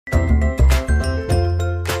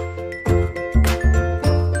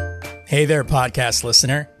Hey there, podcast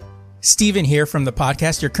listener. Steven here from the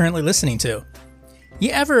podcast you're currently listening to. You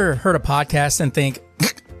ever heard a podcast and think,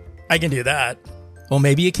 I can do that? Well,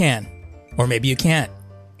 maybe you can. Or maybe you can't.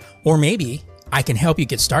 Or maybe I can help you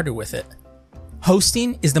get started with it.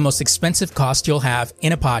 Hosting is the most expensive cost you'll have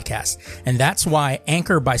in a podcast, and that's why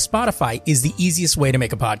Anchor by Spotify is the easiest way to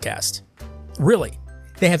make a podcast. Really,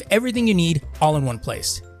 they have everything you need all in one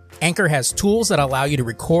place. Anchor has tools that allow you to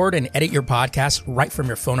record and edit your podcast right from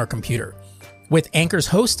your phone or computer. With Anchor's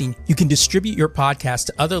hosting, you can distribute your podcast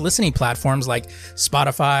to other listening platforms like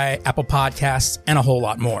Spotify, Apple Podcasts, and a whole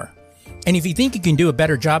lot more. And if you think you can do a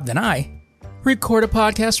better job than I, record a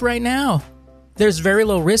podcast right now. There's very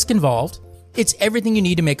low risk involved. It's everything you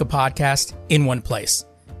need to make a podcast in one place.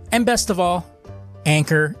 And best of all,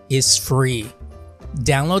 Anchor is free.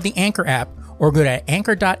 Download the Anchor app or go to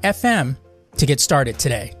anchor.fm to get started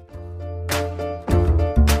today.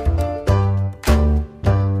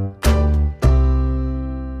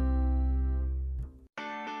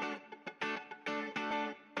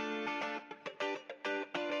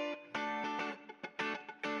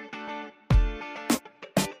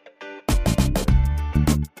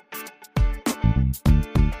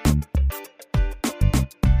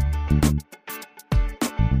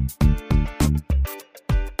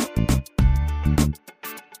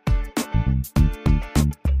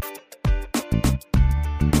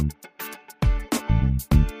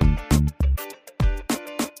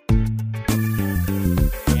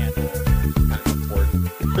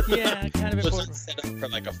 Yeah, kind of important. Set up for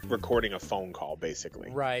like recording a phone call,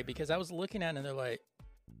 basically. Right, because I was looking at it and they're like,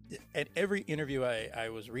 at every interview I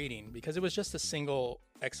was reading, because it was just a single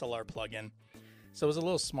XLR plugin, so it was a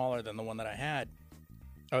little smaller than the one that I had,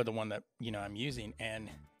 or the one that, I'm using, and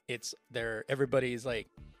it's there, everybody's like,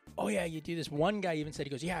 oh yeah, you do this. One guy even said, he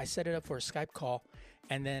goes, yeah, I set it up for a Skype call,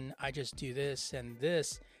 and then I just do this, and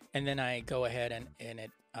then I go ahead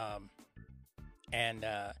and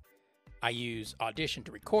I use Audition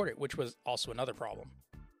to record it, which was also another problem.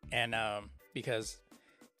 And because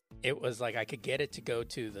it was like I could get it to go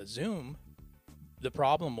to the Zoom, the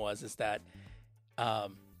problem is that I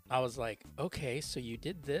was like, okay, so you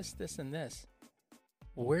did this, and this.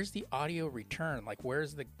 Where's the audio return? Like,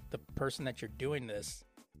 where's the person that you're doing this,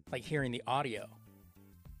 like, hearing the audio?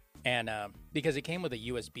 And because it came with a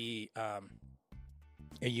USB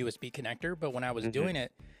connector, but when I was doing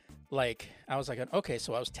it, like, I was like, okay,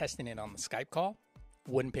 so I was testing it on the Skype call,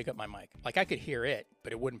 wouldn't pick up my mic. Like, I could hear it,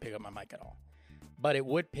 but it wouldn't pick up my mic at all. But it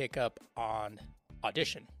would pick up on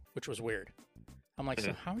Audition, which was weird. I'm like,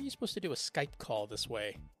 so how are you supposed to do a Skype call this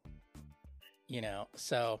way?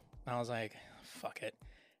 So I was like, fuck it.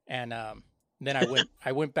 And then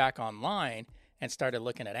I went back online and started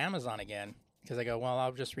looking at Amazon again, because I go, well,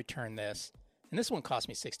 I'll just return this. And this one cost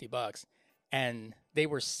me $60. And they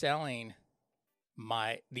were selling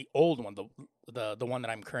the old one, the one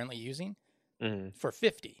that I'm currently using, for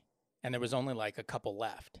 $50, and there was only like a couple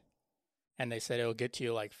left, and they said it'll get to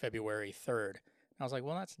you like February 3rd. And I was like,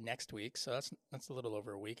 well, that's next week, so that's a little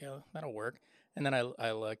over a week. That'll work. And then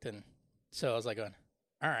I looked, and so I was like, all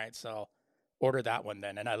right, so I'll order that one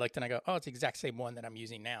then. And I looked and I go, oh, it's the exact same one that I'm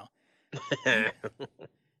using now,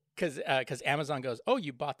 because Amazon goes, oh,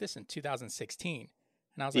 you bought this in 2016,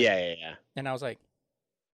 and I was like, yeah, and I was like,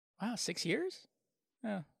 wow, 6 years.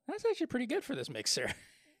 Yeah, that's actually pretty good for this mixer.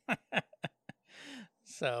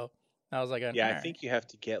 So I was like, I think you have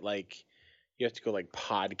to go like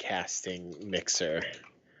podcasting mixer.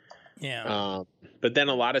 Yeah. But then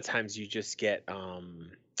a lot of times you just get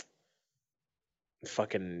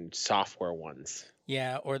fucking software ones.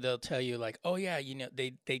 Yeah, or they'll tell you like, oh yeah,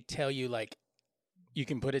 they tell you like you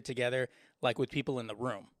can put it together like with people in the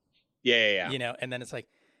room. Yeah. And then it's like,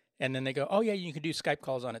 and then they go, oh yeah, you can do Skype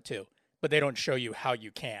calls on it too. But they don't show you how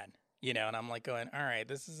you can, and I'm like going, all right,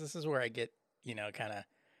 this is where I get, kind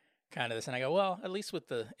of this. And I go, well, at least with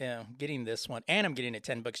the, getting this one, and I'm getting it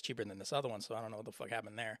 $10 cheaper than this other one. So I don't know what the fuck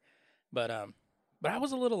happened there. But I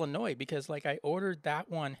was a little annoyed because like I ordered that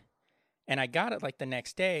one and I got it like the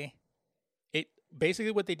next day. It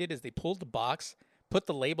basically what they did is they pulled the box, put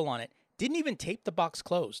the label on it, didn't even tape the box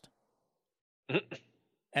closed.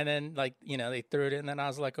 And then like, they threw it in, and then I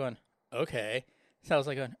was like going, okay. So I was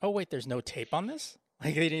like, oh, wait, there's no tape on this?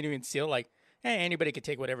 Like, they didn't even seal, like, hey, anybody could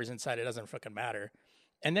take whatever's inside. It doesn't fucking matter.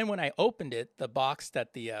 And then when I opened it, the box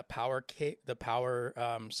that the power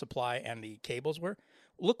supply and the cables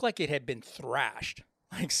looked like it had been thrashed.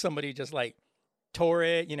 Like somebody just, like, tore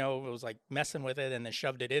it, it was, like, messing with it and then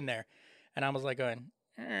shoved it in there. And I was like going,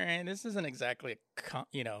 all right, this isn't exactly,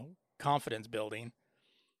 confidence building.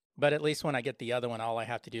 But at least when I get the other one, all I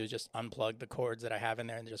have to do is just unplug the cords that I have in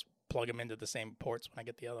there and just plug them into the same ports when I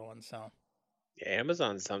get the other one. So Yeah,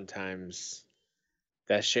 Amazon sometimes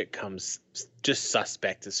that shit comes just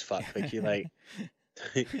suspect as fuck. Like you like,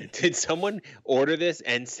 did someone order this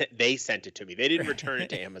and they sent it to me? They didn't return it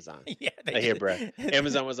to Amazon. yeah, I hear, bro.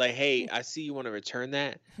 Amazon was like, "Hey, I see you want to return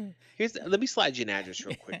that. Let me slide you an address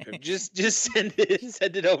real quick. Just send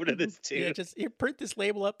it over to this dude." Yeah, just here, print this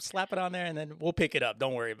label up, slap it on there, and then we'll pick it up.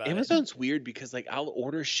 Don't worry about it. Amazon's weird because like I'll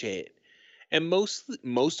order shit, and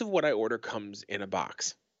most of what I order comes in a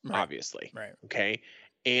box, obviously. Right. Okay.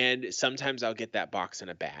 And sometimes I'll get that box in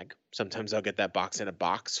a bag. Sometimes I'll get that box in a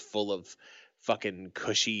box full of fucking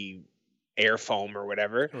cushy air foam or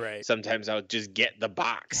whatever. Right. Sometimes I'll just get the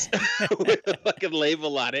box with a fucking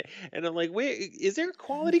label on it. And I'm like, wait, is there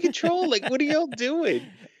quality control? Like, what are y'all doing?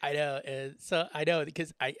 I know. So I know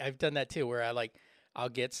because I've done that too, where I'll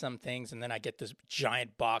get some things and then I get this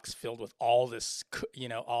giant box filled with all this,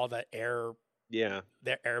 all the air,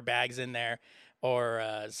 their airbags in there.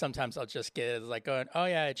 Or sometimes I'll just get it like going, oh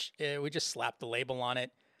yeah, we just slap the label on it,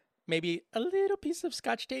 maybe a little piece of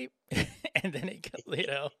Scotch tape, and then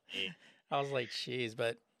I was like, geez,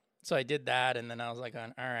 but so I did that, and then I was like,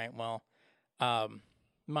 all right, well,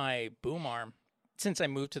 my boom arm, since I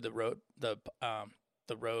moved to the Rode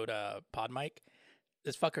pod mic,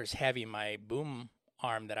 this fucker's heavy. My boom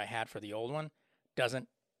arm that I had for the old one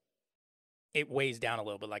it weighs down a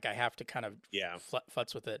little bit. Like I have to kind of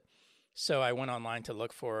futz with it. So I went online to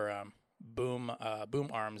look for boom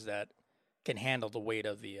arms that can handle the weight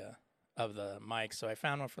of the mic. So I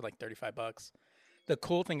found one for like $35. The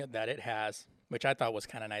cool thing that it has, which I thought was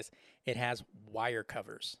kind of nice, it has wire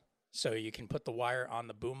covers. So you can put the wire on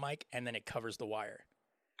the boom mic and then it covers the wire.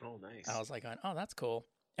 Oh, nice. I was like, oh, that's cool.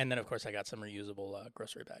 And then of course I got some reusable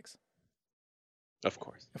grocery bags. Of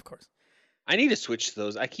course. I need to switch to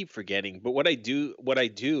those. I keep forgetting, but what I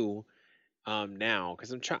do now,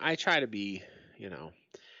 because I try to be,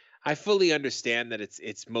 I fully understand that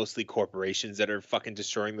it's mostly corporations that are fucking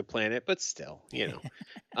destroying the planet, but still,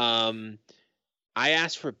 I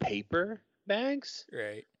asked for paper bags,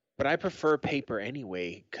 right? But I prefer paper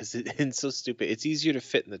anyway because it's so stupid. It's easier to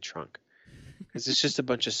fit in the trunk because it's just a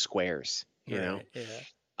bunch of squares, you know.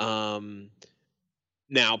 Yeah.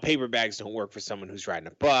 Now paper bags don't work for someone who's riding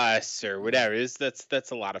a bus or whatever.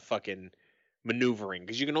 That's a lot of fucking maneuvering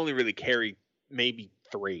because you can only really carry maybe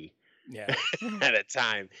 3 at a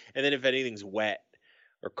time, and then if anything's wet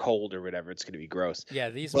or cold or whatever, it's going to be gross. Yeah,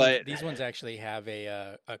 these ones actually have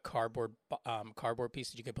a cardboard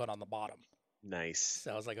piece that you can put on the bottom. Nice.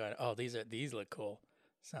 So I was like, oh, these look cool.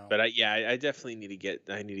 So, but I definitely need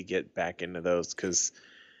to get back into those because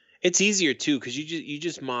it's easier too because you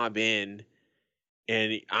just mob in.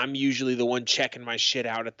 And I'm usually the one checking my shit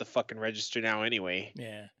out at the fucking register now anyway.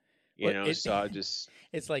 Yeah. So I just...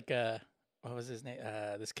 It's like, what was his name?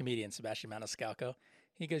 This comedian, Sebastian Maniscalco.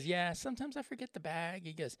 He goes, yeah, sometimes I forget the bag.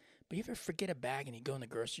 He goes, but you ever forget a bag and you go in the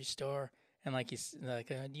grocery store and like, he's like,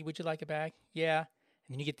 would you like a bag? Yeah. And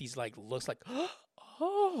then you get these like looks like,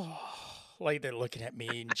 oh, like they're looking at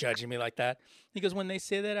me and judging me like that. He goes, when they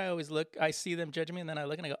say that, I see them judging me and then I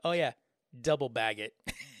look and I go, oh yeah, double bag it.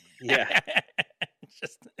 Yeah.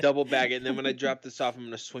 Just double bag it, and then when I drop this off, I'm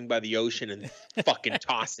gonna swing by the ocean and fucking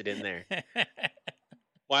toss it in there.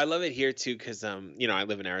 Well, I love it here too, because I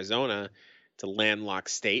live in Arizona. It's a landlocked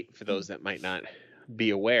state for those that might not be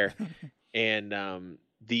aware. And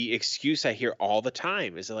the excuse I hear all the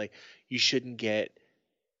time is like, you shouldn't get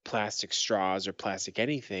plastic straws or plastic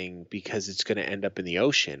anything because it's going to end up in the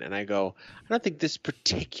ocean. And I go, I don't think this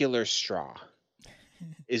particular straw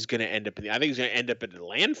is going to end up I think it's going to end up in the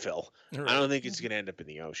landfill. Right. I don't think it's going to end up in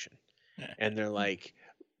the ocean. And they're like,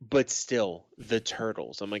 but still, the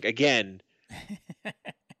turtles. I'm like, again,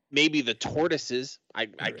 maybe the tortoises, I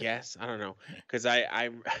guess. I don't know. Because I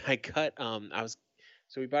cut,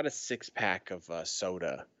 so we bought a 6-pack of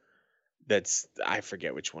soda I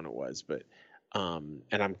forget which one it was, but, and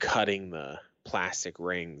I'm cutting the plastic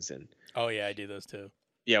rings. And oh, yeah, I do those too.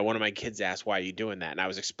 Yeah, one of my kids asked, why are you doing that? And I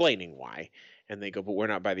was explaining why. And they go, but we're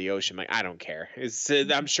not by the ocean. I'm like, I don't care.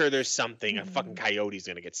 I'm sure there's something. A fucking coyote's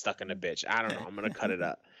going to get stuck in a bitch. I don't know. I'm going to cut it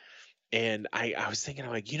up. And I was thinking,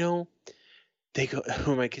 I'm like, they go,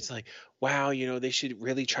 my kids are like, wow, they should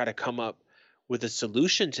really try to come up with a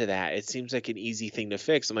solution to that. It seems like an easy thing to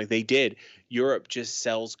fix. I'm like, they did. Europe just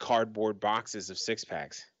sells cardboard boxes of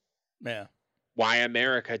 6-packs. Yeah. Why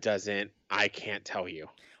America doesn't, I can't tell you.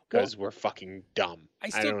 Because we're fucking dumb.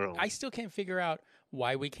 I don't know. I still can't figure out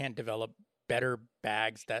why we can't develop better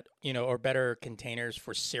bags that, or better containers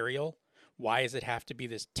for cereal. Why does it have to be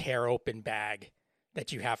this tear open bag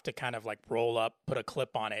that you have to kind of like roll up, put a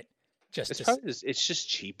clip on it. It's just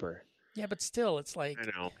cheaper. Yeah, but still, it's like I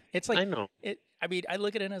know. It's like I know. I mean, I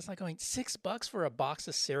look at it and it's like going $6 for a box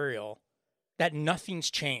of cereal that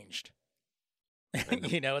nothing's changed.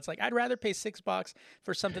 It's like I'd rather pay $6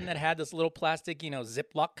 for something that had this little plastic,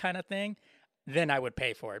 Ziploc kind of thing than I would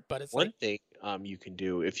pay for it. But it's one thing you can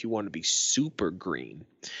do if you want to be super green,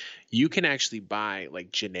 you can actually buy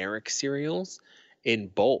like generic cereals in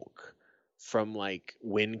bulk from like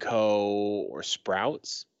Winco or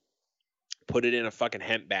Sprouts. Put it in a fucking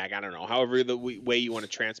hemp bag. I don't know, however the way you want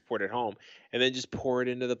to transport it home, and then just pour it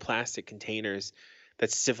into the plastic containers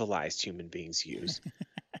that civilized human beings use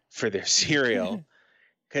for their cereal.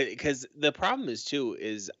 Because the problem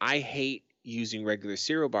is I hate using regular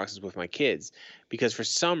cereal boxes with my kids because for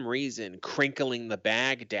some reason crinkling the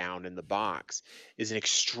bag down in the box is an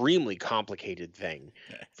extremely complicated thing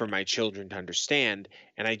for my children to understand,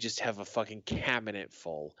 and I just have a fucking cabinet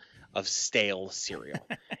full of stale cereal.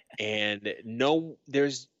 And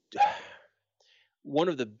there's one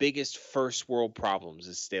of the biggest first world problems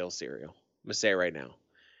is stale cereal. I'm gonna say it right now.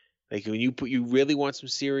 Like when you really want some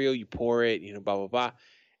cereal, you pour it, blah blah blah,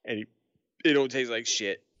 and it don't taste like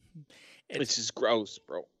shit. It's just gross,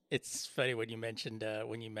 bro. It's funny when you mentioned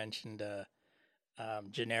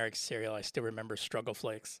generic cereal. I still remember Struggle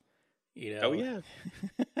Flakes. Oh yeah.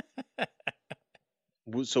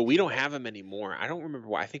 So we don't have them anymore. I don't remember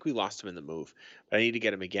why. I think we lost them in the move, but I need to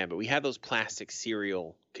get them again. But we had those plastic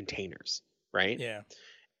cereal containers, right? Yeah.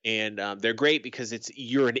 And they're great because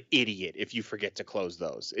you're an idiot if you forget to close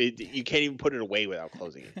those. You can't even put it away without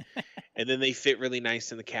closing it. And then they fit really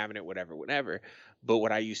nice in the cabinet, whatever. But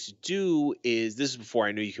what I used to do is, this is before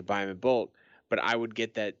I knew you could buy them in bulk, but I would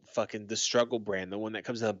get the Struggle brand, the one that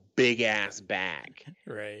comes in a big ass bag.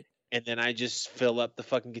 Right. And then I just fill up the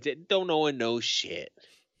fucking container. Don't no one knows shit.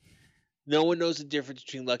 No one knows the difference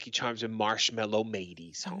between Lucky Charms and Marshmallow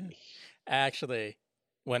Mateys, homie. Actually,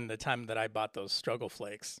 when the time that I bought those Struggle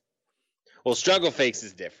Flakes. Well, Struggle Flakes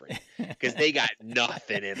is different because they got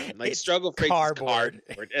nothing in them. Like Struggle Flakes is cardboard.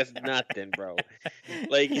 That's nothing, bro.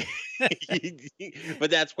 Like, but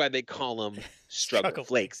that's why they call them Struggle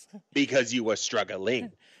Flakes, because you were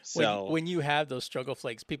struggling. So when you have those Struggle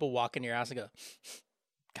Flakes, people walk in your house and go,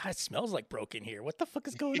 God, it smells like broken here. What the fuck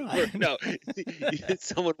is going on? No,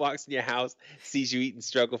 someone walks in your house, sees you eating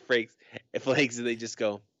Struggle Flakes, and they just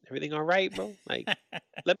go, everything all right, bro? Like,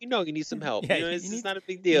 let me know. You need some help. Yeah, it's not a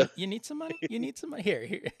big deal. You need some money? You need some money?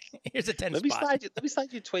 Here's a 10 let me spot. Let me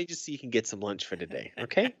slide you 20 just so you can get some lunch for today,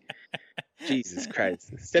 okay? Jesus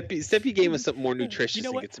Christ. Steppy game us something more nutritious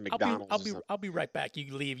and get some McDonald's. I'll be right back.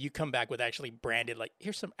 You leave. You come back with actually branded, like,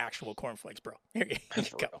 here's some actual cornflakes, bro. Here you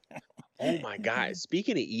go. Oh my God.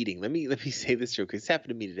 Speaking of eating, let me say this real quick. This happened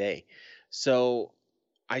to me today. So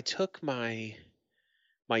I took my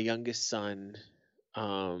youngest son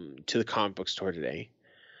to the comic book store today,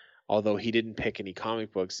 although he didn't pick any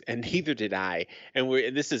comic books, and neither did I.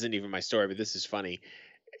 And this isn't even my story, but this is funny.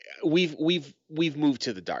 We've moved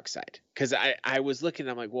to the dark side because I was looking.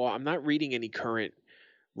 I'm like, well, I'm not reading any current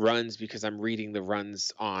runs because I'm reading the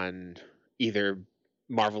runs on either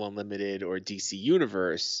Marvel Unlimited or DC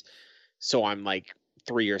Universe. So I'm like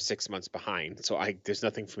 3 or 6 months behind. So there's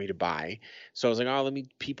nothing for me to buy. So I was like, oh, let me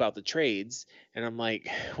peep out the trades. And I'm like,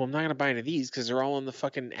 well, I'm not going to buy any of these because they're all on the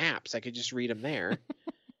fucking apps. I could just read them there.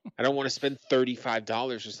 I don't want to spend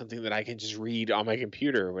 $35 or something that I can just read on my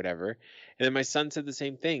computer or whatever. And then my son said the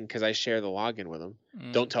same thing because I share the login with him.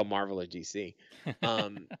 Don't tell Marvel or DC.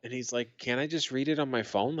 And he's like, can't I just read it on my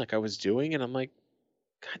phone like I was doing? And I'm like,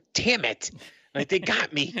 God damn it. Like, they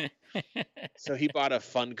got me. So he bought a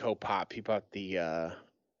Funko Pop. He bought the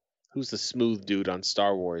who's the smooth dude on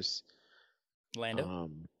Star Wars? Lando?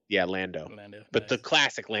 Yeah, Lando. But nice. The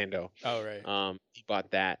classic Lando. Oh, right. He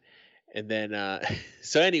bought that. And then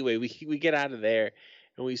so anyway, we get out of there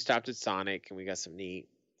and we stopped at Sonic and we got some neat.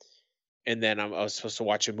 And then I was supposed to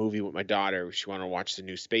watch a movie with my daughter. She wanted to watch the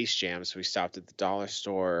new Space Jam, so we stopped at the dollar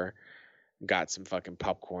store, got some fucking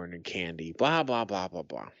popcorn and candy, blah blah blah blah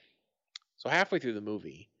blah. So halfway through the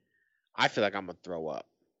movie, I feel like I'm gonna throw up.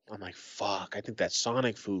 I'm like, fuck, I think that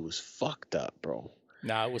Sonic food was fucked up, bro.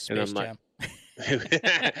 No, it was Space Jam.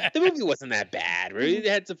 The movie wasn't that bad. Really, it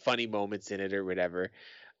had some funny moments in it or whatever.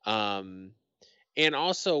 And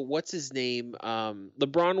also, what's his name?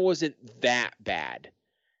 LeBron wasn't that bad.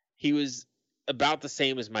 He was about the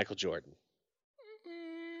same as Michael Jordan.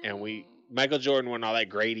 And Michael Jordan wasn't all that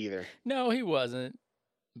great either. No, he wasn't.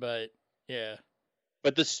 But yeah.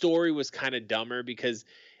 But the story was kind of dumber because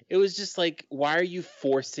it was just like, why are you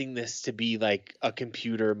forcing this to be like a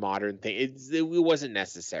computer modern thing? It wasn't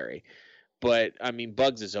necessary. But I mean,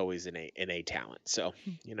 Bugs is always an A talent, so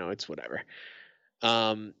it's whatever.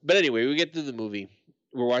 But anyway, we get to the movie.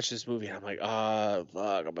 We're watching this movie, and I'm like, oh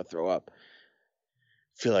fuck, I'm gonna throw up.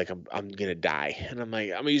 Feel like I'm gonna die, and I'm like,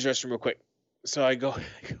 I'm gonna use the restroom real quick. So I go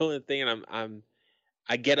in the thing, and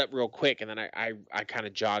I get up real quick, and then I kind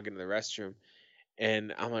of jog into the restroom,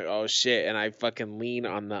 and I'm like, oh shit, and I fucking lean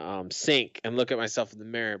on the sink and look at myself in the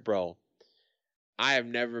mirror, bro. I have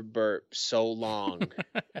never burped so long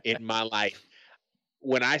in my life.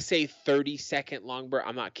 When I say 30-second long burp,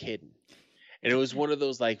 I'm not kidding. And it was one of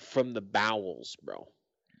those like from the bowels, bro.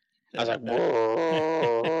 I was like,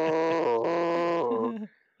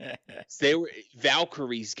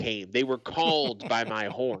 Valkyries came. They were called by my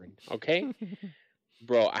horn. Okay,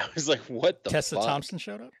 bro. I was like, what the Tessa fuck? Thompson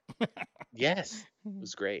showed up. Yes, it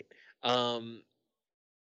was great.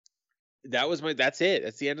 That's it.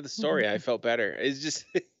 That's the end of the story. I felt better. It's just,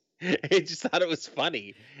 I just thought it was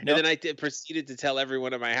funny. Nope. And then I proceeded to tell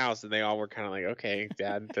everyone in my house, and they all were kind of like, okay,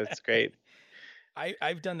 Dad, that's great.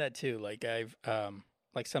 I've done that too. Like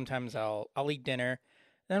like sometimes I'll eat dinner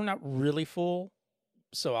and I'm not really full.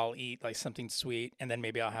 So I'll eat like something sweet, and then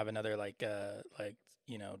maybe I'll have another like Dr.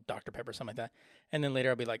 Pepper or something like that. And then later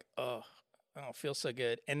I'll be like, oh, I don't feel so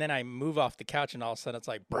good. And then I move off the couch, and all of a sudden it's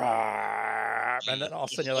like, brah, and then all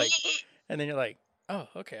of a sudden you're like, oh,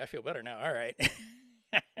 okay, I feel better now. All right.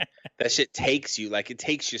 That shit takes you, like it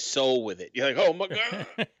takes your soul with it. You're like, oh my God.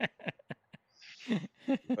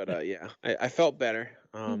 But yeah, I felt better.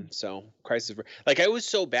 So crisis, like I was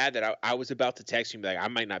so bad that I was about to text you and be like, I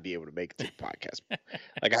might not be able to make it to the podcast.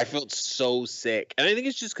 Like I felt so sick, and I think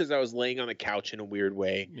it's just because I was laying on the couch in a weird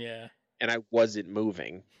way. Yeah, and I wasn't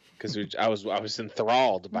moving because I was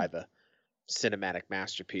enthralled by the cinematic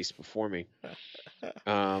masterpiece before me.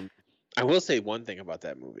 I will say one thing about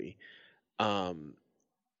that movie.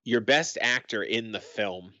 Your best actor in the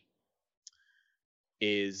film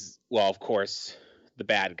is, well, of course, the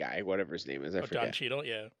bad guy, whatever his name is. I forget. Don Cheadle,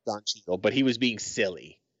 yeah. Don Cheadle, but he was being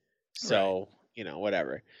silly. So, right.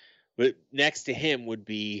 Whatever. But next to him would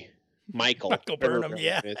be Michael Burnham,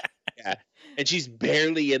 yeah. Yeah. And she's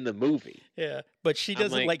barely in the movie. Yeah. But she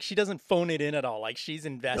doesn't she doesn't phone it in at all. Like she's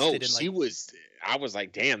invested I was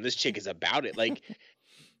like, damn, this chick is about it. Like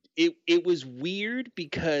it was weird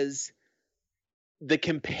because the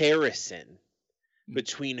comparison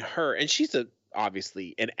between her, and she's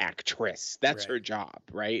obviously an actress. That's her job,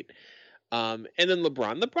 right? And then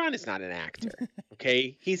LeBron is not an actor.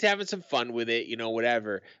 Okay, he's having some fun with it,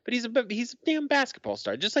 whatever. But he's a damn basketball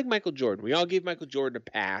star, just like Michael Jordan. We all gave Michael Jordan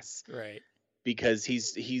a pass, right? Because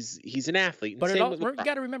he's an athlete. But you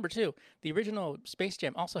got to remember too, the original Space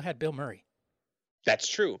Jam also had Bill Murray. That's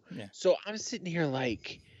true. Yeah. So I'm sitting here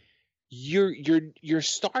like, your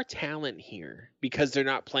star talent here, because they're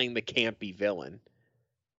not playing the campy villain,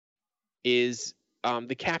 is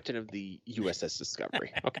the captain of the USS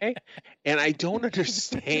Discovery, okay? And I don't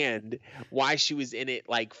understand why she was in it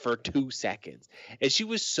like for 2 seconds. And she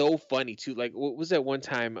was so funny too. Like, what was that one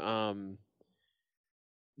time?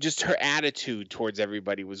 Just her attitude towards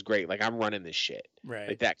everybody was great. Like, I'm running this shit, right?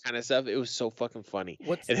 Like that kind of stuff. It was so fucking funny.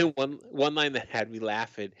 And then one line that had me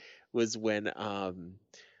laughing was when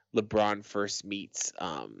LeBron first meets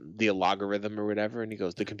the algorithm or whatever, and he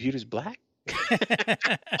goes, "The computer's black."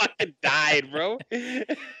 I fucking died, bro.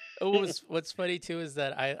 What's funny too is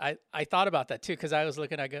that I thought about that too, because I was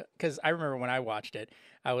looking, because I remember when I watched it,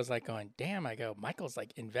 I was like going, damn, Michael's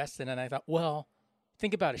like invested, and I thought, well,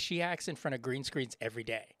 think about it, she acts in front of green screens every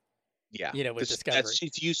day. Yeah, with Discovery,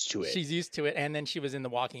 she's used to it. She's used to it, and then she was in The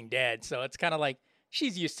Walking Dead, so it's kind of like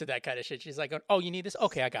she's used to that kind of shit. She's like, oh, you need this?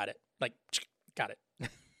 Okay, I got it. Like, got it.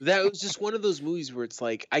 That was just one of those movies where it's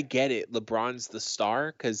like, I get it. LeBron's the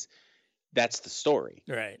star because that's the story.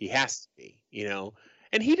 Right. He has to be,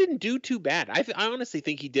 and he didn't do too bad. I honestly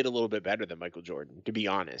think he did a little bit better than Michael Jordan, to be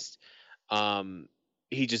honest.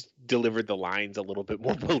 He just delivered the lines a little bit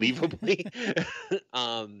more believably.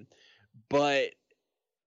 But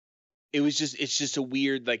it's just a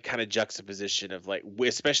weird, like, kind of juxtaposition of like,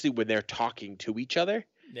 especially when they're talking to each other.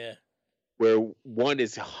 Yeah. Where one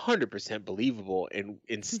is 100% believable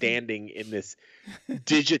in standing in this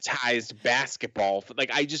digitized basketball. Like,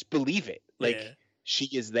 I just believe it. Like, she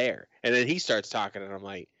is there. And then he starts talking, and I'm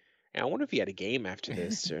like, I wonder if he had a game after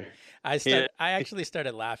this. Or I actually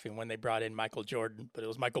started laughing when they brought in Michael Jordan, but it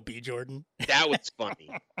was Michael B. Jordan. That was funny.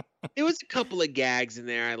 There was a couple of gags in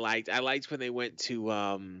there I liked. I liked when they went to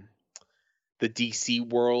the DC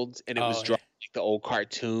world, and it was drawing like the old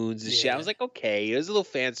cartoons and shit. I was like, okay, there's a little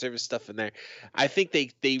fan service stuff in there. I think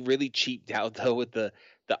they really cheaped out though with the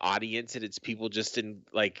audience, and it's people just in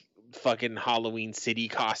like fucking Halloween City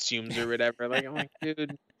costumes or whatever. Like, I'm like,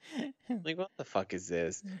 dude, Like, what the fuck is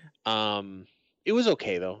this? It was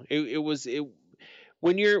okay though.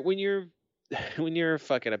 When you're when you're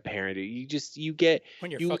fucking a parent, you get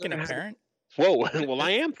When you're you fucking learn a how to- parent? Whoa, well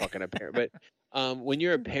I am fucking a parent, but when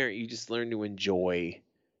you're a parent, you just learn to enjoy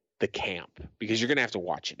the camp because you're gonna have to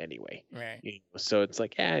watch it anyway. Right. You know? So it's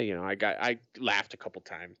like, I laughed a couple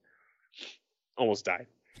times, almost died.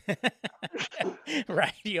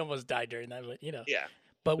 Right. He almost died during that, but Yeah.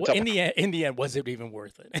 But It's in the end, was it even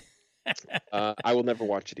worth it? I will never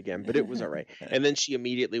watch it again, but it was all right. And then she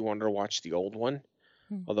immediately wanted to watch the old one,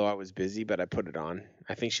 although I was busy, but I put it on.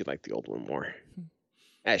 I think she liked the old one more,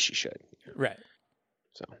 as she should. Right.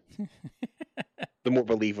 So, the more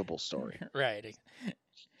believable story. Right.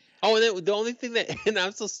 Oh, and then the only thing that, and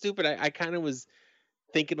I'm so stupid, I kind of was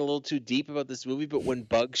thinking a little too deep about this movie, but when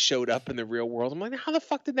Bugs showed up in the real world, I'm like, how the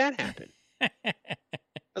fuck did that happen?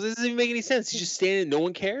 This doesn't even make any sense. He's just standing. No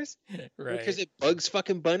one cares. Right. Because Bugs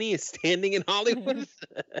fucking Bunny is standing in Hollywood.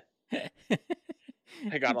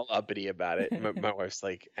 I got all uppity about it. My wife's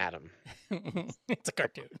like, Adam, it's a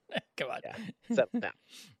cartoon. Come on. Yeah, settle down.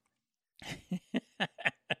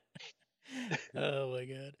 Oh my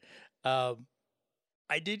god.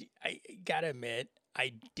 I gotta admit,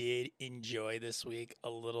 I did enjoy this week a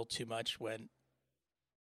little too much when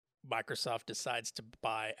Microsoft decides to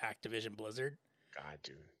buy Activision Blizzard. God,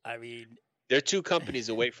 dude. I mean, they're two companies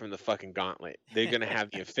away from the fucking gauntlet. They're gonna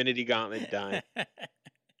have the Infinity Gauntlet done,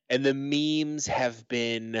 and the memes have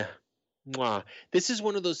been. Mwah. This is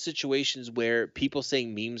one of those situations where people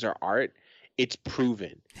saying memes are art. It's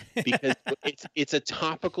proven because it's a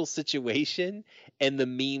topical situation, and the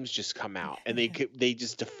memes just come out and they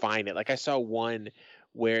just define it. Like I saw one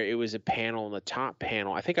where it was a panel, and the top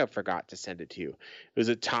panel, I think I forgot to send it to you. It was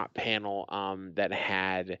a top panel that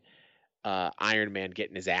had Iron Man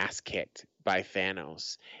getting his ass kicked by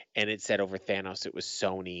Thanos, and it said over Thanos it was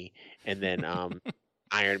Sony, and then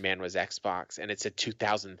Iron Man was Xbox, and it said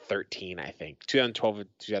 2013, I think 2012 or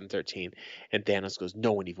 2013, and Thanos goes,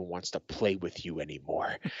 no one even wants to play with you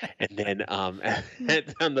anymore. And then on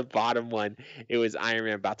the bottom one, it was Iron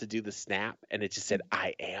Man about to do the snap, and it just said,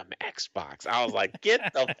 I am Xbox. I was like, get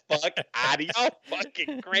the fuck out of here. Y'all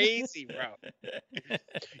fucking crazy, bro. You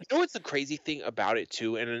know what's the crazy thing about it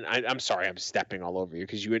too, and I'm sorry I'm stepping all over you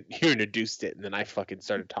because you introduced it and then I fucking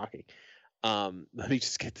started talking. Let me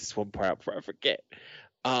just get this one part out before I forget.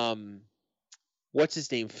 What's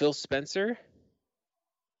his name? Phil Spencer,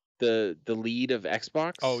 the lead of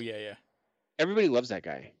Xbox. Oh yeah. Everybody loves that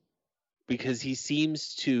guy because he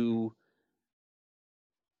listens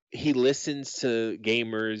to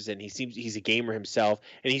gamers, and he's a gamer himself,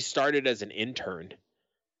 and he started as an intern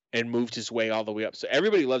and moved his way all the way up. So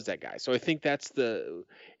everybody loves that guy. So I think that's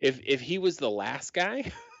if he was the last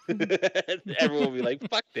guy, everyone would be like,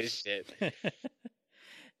 fuck this shit.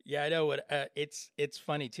 Yeah, I know what it's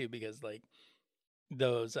funny too because like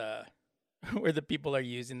those where the people are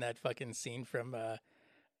using that fucking scene from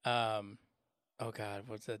oh god,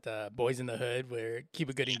 what's that Boys in the Hood where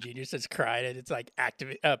Cuba Gooding Jr. says cried and it's like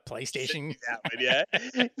PlayStation. Yeah.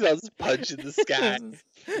 He's all just punch in the sky.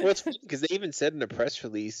 Well, it's funny because they even said in a press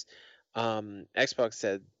release, Xbox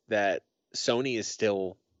said that Sony is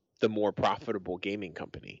still the more profitable gaming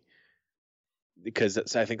company because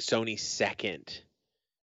I think Sony's second,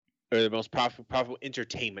 or the most profitable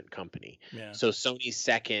entertainment company. Yeah. So Sony's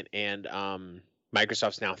second, and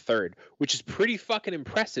Microsoft's now third, which is pretty fucking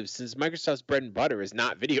impressive since Microsoft's bread and butter is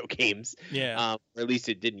not video games. Yeah. Or at least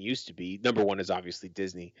it didn't used to be. Number one is obviously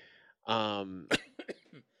Disney.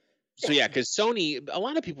 So yeah, because Sony, a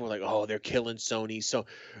lot of people were like, "Oh, they're killing Sony." So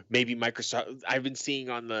maybe Microsoft. I've been seeing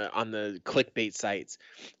on the clickbait sites,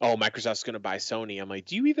 "Oh, Microsoft's going to buy Sony." I'm like,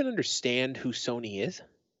 do you even understand who Sony is?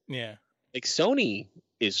 Yeah. Like Sony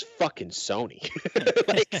is fucking Sony.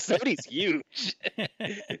 Like Sony's huge. I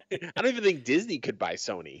don't even think Disney could buy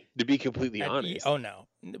Sony, to be completely honest. Oh no.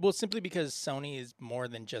 Well, simply because Sony is more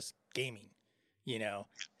than just gaming,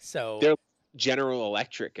 So they're General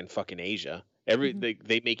Electric in fucking Asia.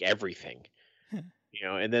 They make everything.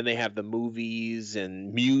 And then they have the movies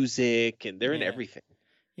and music, and they're in everything.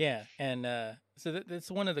 Yeah, and so that's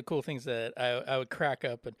one of the cool things that I would crack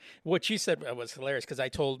up. And what you said was hilarious because I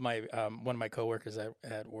told my one of my coworkers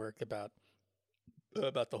at work about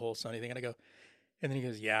the whole Sony thing, and I go, and then he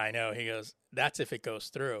goes, "Yeah, I know." He goes, "That's if it goes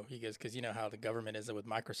through." He goes, "Because you know how the government is with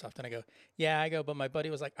Microsoft." And I go, "Yeah," I go, "but my buddy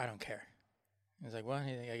was like, I don't care." He's like, "What?"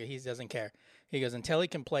 He doesn't care. He goes, "Until he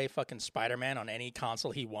can play fucking Spider-Man on any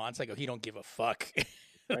console he wants." I go, "He don't give a fuck."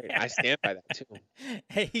 Right. I stand by that too.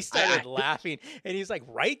 Hey, he started laughing, and he's like,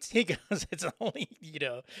 "Right?" He goes, "It's only,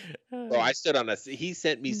 Bro, I stood on he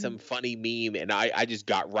sent me some funny meme, and I just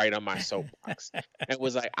got right on my soapbox and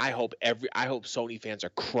was like, I hope Sony fans are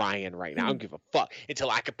crying right now. I don't give a fuck until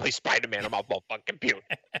I can play Spider-Man on my fucking computer.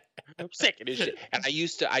 I'm sick of this shit. And I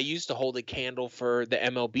used to hold a candle for the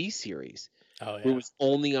MLB series. Oh yeah. Where it was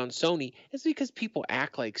only on Sony. It's because people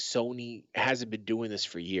act like Sony hasn't been doing this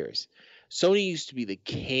for years. Sony used to be the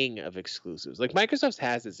king of exclusives. Like Microsoft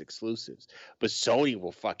has its exclusives, but Sony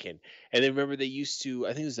will fucking. And then remember they used to,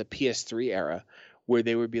 I think it was the PS3 era, where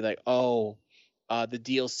they would be like, oh, the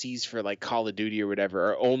DLCs for like Call of Duty or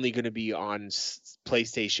whatever are only going to be on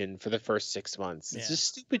PlayStation for the first 6 months. It's just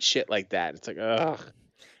stupid shit like that. It's like, ugh.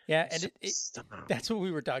 Yeah, and that's what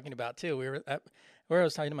we were talking about too. We were where I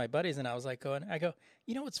was talking to my buddies, and I was like, I go,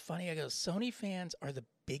 you know what's funny? I go, Sony fans are the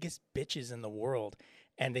biggest bitches in the world.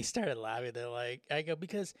 And they started laughing. They're like, I go,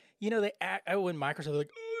 because, they act, when Microsoft, they're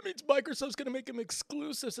like, oh, it means Microsoft's going to make them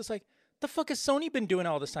exclusives. It's like, the fuck has Sony been doing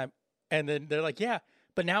all this time? And then they're like, yeah,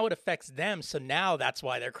 but now it affects them. So now that's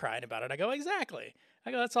why they're crying about it. I go, exactly.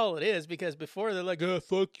 I go, that's all it is. Because before they're like, oh,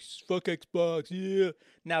 fuck Xbox. Yeah.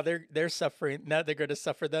 Now they're suffering. Now they're going to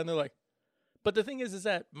suffer. Then they're like, but the thing is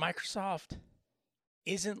that Microsoft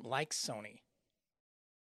isn't like Sony.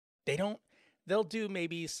 They'll do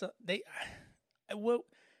maybe,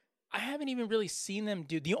 I haven't even really seen them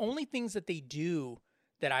do. The only things that they do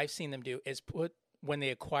that I've seen them do is when they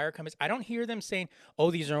acquire companies. I don't hear them saying, oh,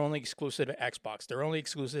 these are only exclusive to Xbox. They're only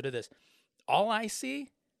exclusive to this. All I see,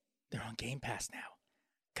 they're on Game Pass now.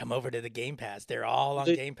 Come over to the Game Pass. They're all on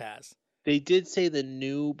Game Pass. They did say the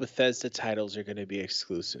new Bethesda titles are going to be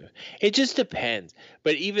exclusive. It just depends.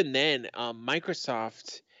 But even then,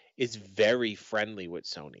 Microsoft is very friendly with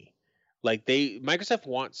Sony. Like Microsoft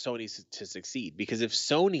wants Sony to succeed, because if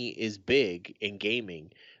Sony is big in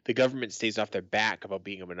gaming, the government stays off their back about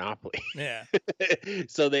being a monopoly. Yeah.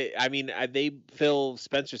 So Phil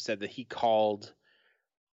Spencer said that he called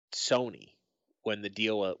Sony when the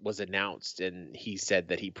deal was announced, and he said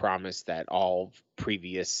that he promised that all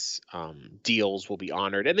previous deals will be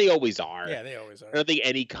honored, and they always are. Yeah, they always are. I don't think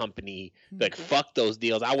any company fuck those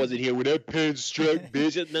deals. I wasn't here when that pen struck,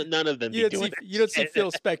 bitch. None of them. You don't see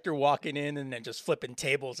Phil Spector walking in and then just flipping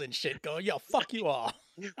tables and shit, going, "Yo, fuck you all."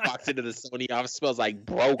 Walks into the Sony office, smells like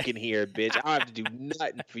broken here, bitch. I don't have to do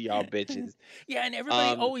nothing for y'all bitches. Yeah, and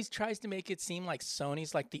everybody always tries to make it seem like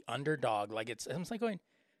Sony's like the underdog. Like I'm like going,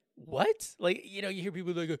 what? Like, you hear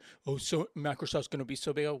people like, oh, so Microsoft's going to be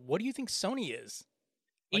so big. What do you think Sony is?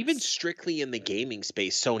 Like, even strictly in the gaming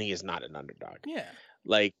space, Sony is not an underdog. Yeah.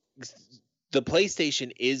 Like, the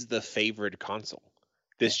PlayStation is the favored console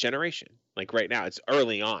this generation. Like right now, it's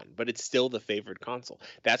early on, but it's still the favored console.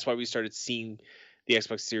 That's why we started seeing the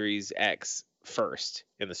Xbox Series X first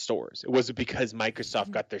in the stores. It wasn't because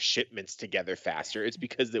Microsoft got their shipments together faster. It's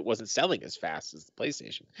because it wasn't selling as fast as the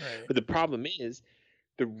PlayStation. Right. But the problem is,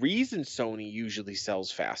 the reason Sony usually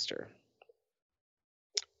sells faster,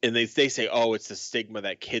 and they say, oh, it's the stigma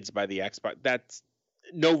that kids buy the Xbox. That's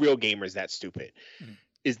no real gamer's that stupid.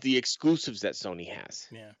 Is the exclusives that Sony has.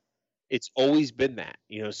 Yeah. It's always been that.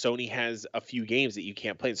 Sony has a few games that you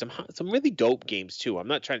can't play. Some really dope games too. I'm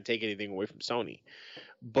not trying to take anything away from Sony,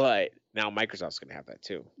 but now Microsoft's going to have that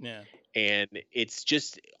too. Yeah. And it's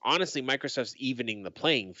just, honestly, Microsoft's evening the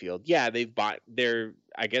playing field. Yeah, they've bought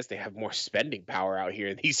I guess they have more spending power out here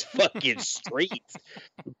in these fucking streets.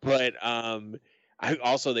 But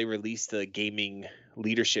they released the gaming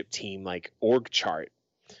leadership team like org chart.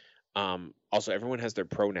 Also, everyone has their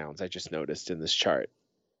pronouns, I just noticed in this chart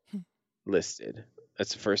listed.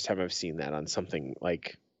 That's the first time I've seen that on something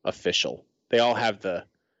like official. They all have the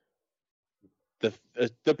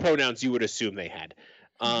pronouns you would assume they had.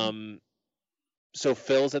 So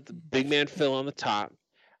Phil's at the big man Phil on the top.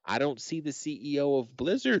 I don't see the CEO of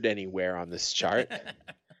Blizzard anywhere on this chart.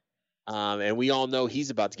 And we all know he's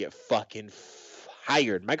about to get fucking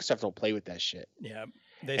fired. Microsoft don't play with that shit. Yeah.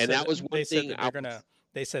 They said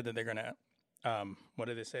that they're gonna what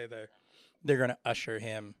did they say? They're gonna usher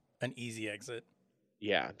him an easy exit.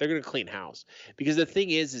 Yeah, they're gonna clean house. Because the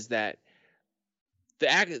thing is that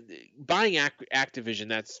buying Activision,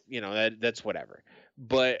 that's whatever.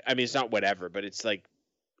 But I mean, it's not whatever, but it's like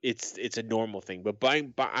it's a normal thing. But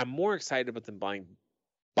I'm more excited about them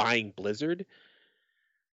buying Blizzard,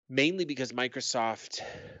 mainly because Microsoft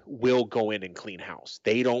will go in and clean house.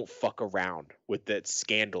 They don't fuck around with that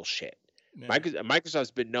scandal shit. Yeah.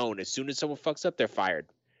 Microsoft's been known, as soon as someone fucks up, they're fired.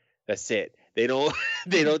 That's it. They don't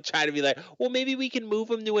try to be like, well, maybe we can move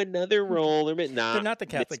them to another role. They're not the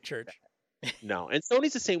Catholic Church. No. And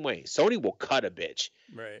Sony's the same way. Sony will cut a bitch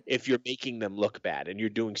Right. if you're making them look bad and you're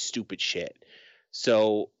doing stupid shit.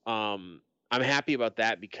 So I'm happy about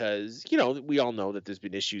that because, you know, we all know that there's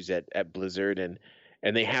been issues at Blizzard and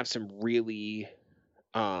they have some really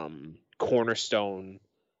cornerstone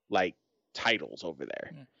like titles over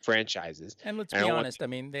there, franchises. And let's be honest, I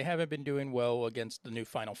mean, they haven't been doing well against the new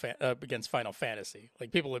against Final Fantasy.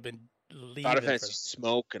 Like people have been leaving. Final Fantasy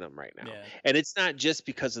smoking them right now, and it's not just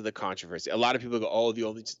because of the controversy. A lot of people go, "Oh, the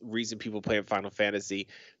only reason people play Final Fantasy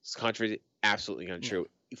is controversy." Absolutely untrue.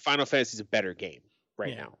 Final Fantasy is a better game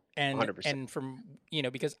right now, and 100%. And from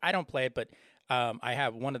because I don't play it, but I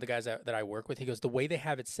have one of the guys that I work with. He goes, the way they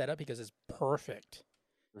have it set up, because it's perfect.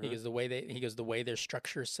 Mm-hmm. He goes the way their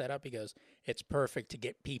structure is set up. He goes, it's perfect to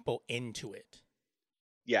get people into it.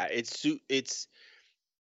 Yeah, it's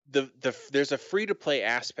there's a free to play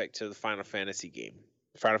aspect to the Final Fantasy game,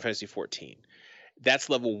 Final Fantasy 14. That's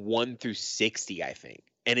level 1 through 60, I think,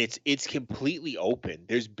 and it's completely open.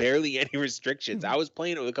 There's barely any restrictions. I was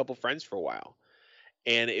playing it with a couple friends for a while,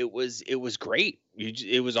 and it was great.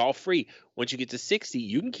 It was all free. Once you get to 60,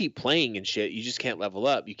 you can keep playing and shit. You just can't level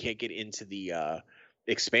up. You can't get into the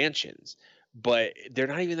expansions, but they're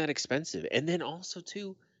not even that expensive. And then also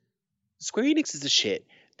too, Square Enix is the shit.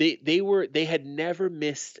 They had never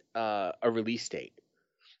missed a release date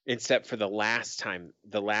except for the last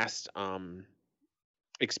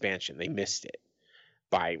expansion. They missed it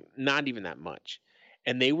by not even that much,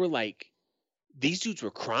 and they were like, these dudes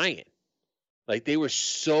were crying, like they were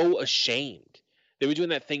so ashamed. They were doing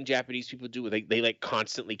that thing Japanese people do where they like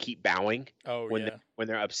constantly keep bowing when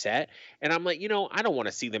they're upset. And I'm like, I don't want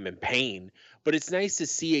to see them in pain, but it's nice to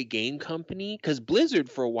see a game company, because Blizzard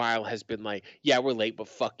for a while has been like, yeah, we're late, but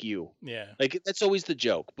fuck you. Yeah. Like that's always the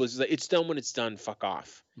joke. Blizzard's like, it's done when it's done, fuck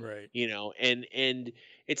off. Right. And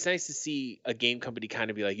it's nice to see a game company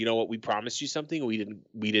kind of be like, you know what, we promised you something, we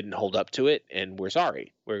didn't hold up to it, and we're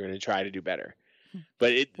sorry. We're going to try to do better.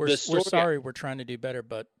 But we're sorry, we're trying to do better,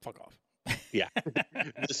 but fuck off. Yeah.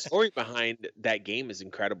 The story behind that game is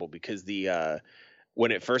incredible, because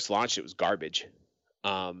when it first launched, it was garbage.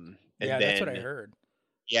 That's what I heard.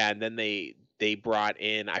 Yeah, and then they brought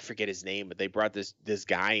in, I forget his name, but they brought this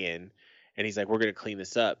guy in, and he's like, we're going to clean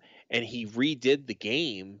this up. And he redid the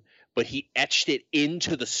game, but he etched it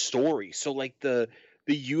into the story. So like the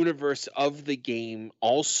universe of the game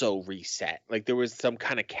also reset. Like there was some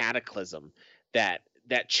kind of cataclysm that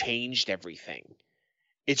changed everything.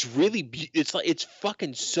 It's really it's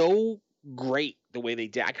fucking so great the way they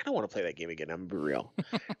did. I kind of want to play that game again. I'm gonna be real,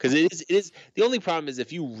 because it is. The only problem is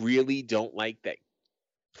if you really don't like that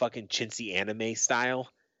fucking chintzy anime style,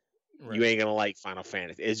 you ain't gonna like Final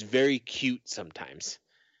Fantasy. It's very cute sometimes.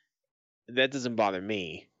 That doesn't bother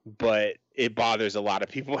me, but it bothers a lot of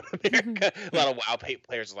people in America. A lot of WoW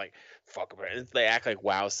players are like, fuck it. They act like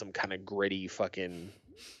WoW's some kind of gritty fucking,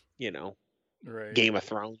 Game of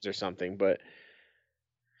Thrones or something. But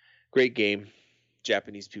great game.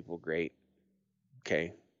 Japanese people great.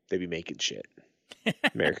 Okay. They be making shit.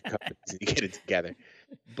 American companies need to get it together.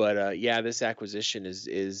 But this acquisition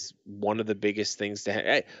is one of the biggest things to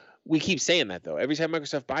have. We keep saying that though. Every time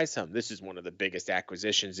Microsoft buys something, this is one of the biggest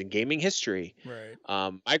acquisitions in gaming history. Right.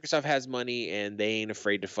 Microsoft has money and they ain't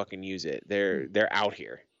afraid to fucking use it. They're out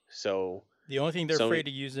here. So the only thing they're afraid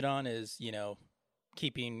to use it on is,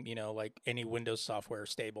 keeping, like any Windows software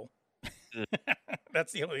stable.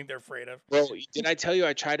 That's the only thing they're afraid of. Bro, did I tell you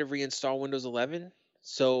I tried to reinstall Windows 11?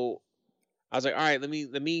 So I was like, all right, let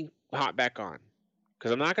me hop back on,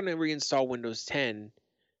 because I'm not going to reinstall Windows 10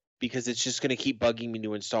 because it's just going to keep bugging me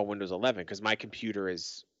to install Windows 11 because my computer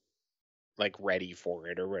is like ready for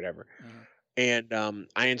it or whatever. And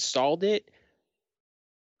I installed it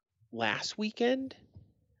last weekend.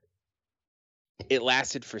 It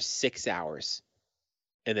lasted for 6 hours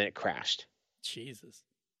and then it crashed. Jesus.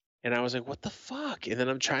 And I was like, what the fuck? And then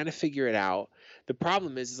I'm trying to figure it out. The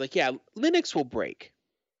problem is like, yeah, Linux will break.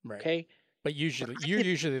 Right. Okay. But usually, you're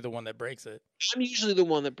usually the one that breaks it. I'm usually the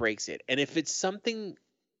one that breaks it. And if it's something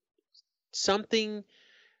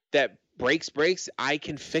that breaks, I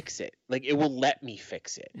can fix it. Like it will let me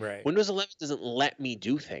fix it. Right. Windows 11 doesn't let me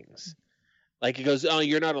do things. Like it goes, oh,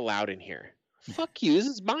 you're not allowed in here. Fuck you. This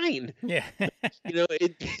is mine. Yeah.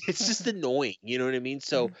 It's just annoying. You know what I mean?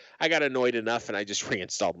 So I got annoyed enough and I just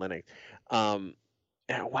reinstalled Linux. And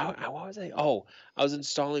what was I? Oh, I was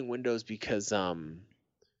installing Windows because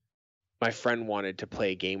my friend wanted to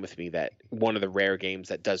play a game with me, that one of the rare games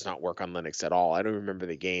that does not work on Linux at all. I don't remember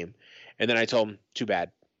the game. And then I told him, too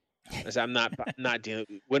bad. I said, I'm not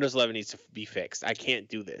dealing. Windows 11 needs to be fixed. I can't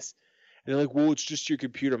do this. And they're like, well, it's just your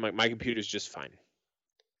computer. My computer's just fine.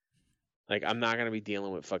 Like, I'm not gonna be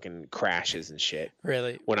dealing with fucking crashes and shit.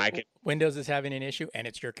 Really? When I can, Windows is having an issue and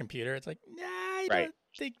it's your computer. It's like, nah, I right? don't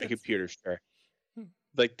think My that's. computer, sure. Hmm.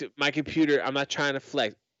 Like my computer, I'm not trying to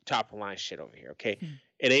flex top of the line shit over here. Okay,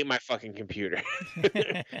 it ain't my fucking computer.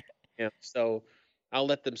 So I'll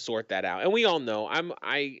let them sort that out. And we all know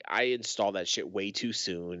I install that shit way too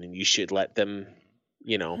soon, and you should let them,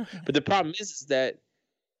 But the problem is that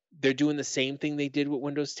they're doing the same thing they did with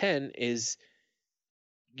Windows 10. Is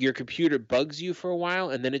your computer bugs you for a while,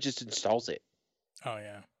 and then it just installs it. Oh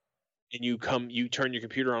yeah. And you turn your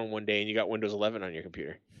computer on one day, and you got Windows 11 on your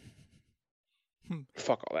computer.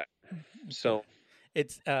 Fuck all that. So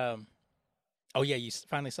it's oh yeah, you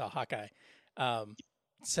finally saw Hawkeye.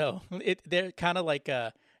 So they're kind of like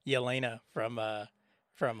Yelena from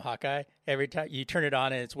Hawkeye. Every time you turn it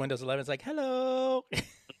on and it's Windows 11, it's like hello.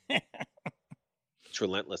 It's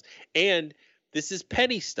relentless. And this is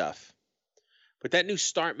petty stuff, but that new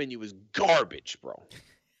start menu is garbage, bro.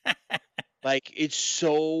 Like, it's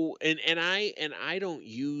so and I don't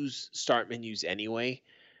use start menus anyway.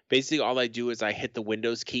 Basically, all I do is I hit the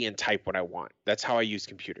Windows key and type what I want. That's how I use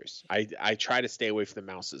computers. I try to stay away from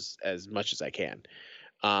the mouse as much as I can,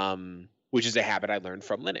 which is a habit I learned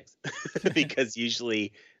from Linux because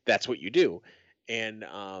usually that's what you do. And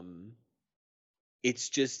it's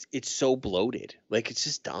so bloated. Like, it's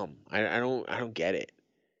just dumb. I don't get it.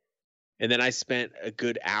 And then I spent a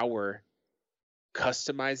good hour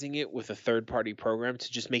customizing it with a third-party program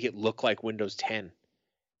to just make it look like Windows 10.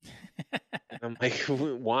 I'm like,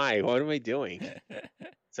 why? What am I doing?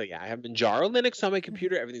 So yeah, I have Manjaro Linux on my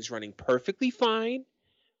computer. Everything's running perfectly fine. I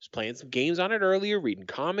was playing some games on it earlier, reading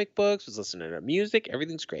comic books, was listening to music.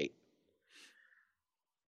 Everything's great.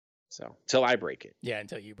 So till I break it. Yeah,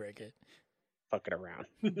 until you break it. Fuck it around.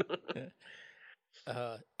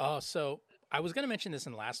 So I was going to mention this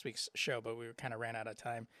in last week's show, but we kind of ran out of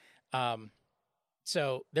time.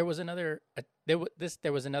 So there was another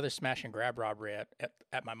smash and grab robbery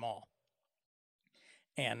at my mall,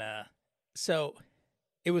 and so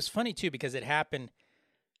it was funny too because it happened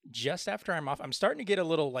just after I'm off. I'm starting to get a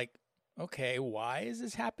little like, okay, why is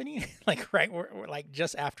this happening? Like we're like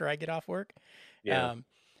just after I get off work. Yeah.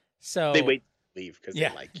 So they wait to leave because they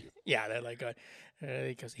like you. Yeah, they're like,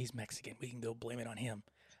 because he's Mexican, we can go blame it on him.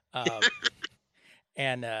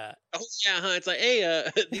 And oh yeah, huh? It's like, hey,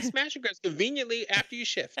 these smash and grabs conveniently after you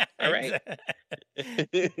shift. All right.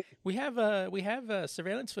 we have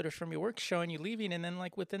surveillance footage from your work showing you leaving, and then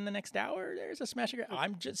like within the next hour, there's a smash and grab.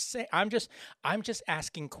 I'm just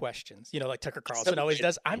asking questions. You know, like Tucker Carlson always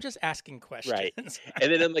does. I'm just asking questions. Right.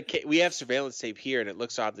 And then I'm like, we have surveillance tape here, and it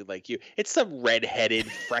looks oddly like you. It's some redheaded,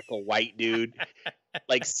 freckle white dude,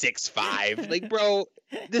 like 6'5". Like, bro,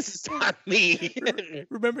 this is not me.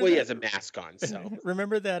 Remember? Well, he has a mask on. So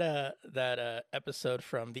remember that episode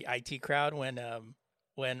from the IT Crowd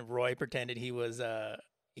when Roy pretended he was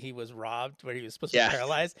robbed, where he was supposed to be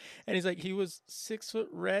paralyzed, and he's like, he was 6 foot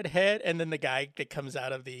redhead, and then the guy that comes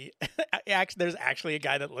out of the there's actually a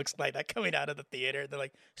guy that looks like that coming out of the theater. They're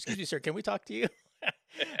like, excuse me, sir, can we talk to you?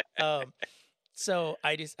 So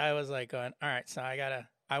I was like going, all right, so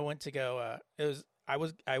I went to go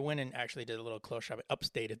I went and actually did a little clothes shopping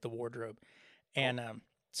upstate at the Wardrobe, and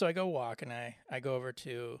so I go walk and I go over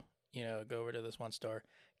to this one store,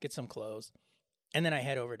 get some clothes, and then I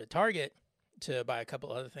head over to Target to buy a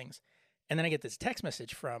couple other things, and then I get this text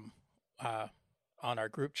message from on our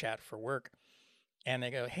group chat for work, and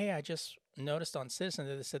they go, hey, I just noticed on Citizen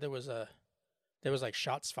that they said there was like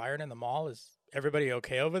shots fired in the mall. Is everybody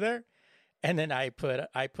okay over there? And then I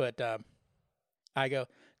go,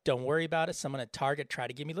 don't worry about it. Someone at Target tried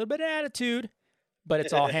to give me a little bit of attitude, but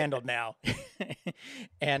it's all handled now.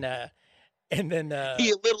 And then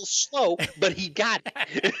he a little slow, but he got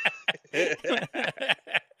it.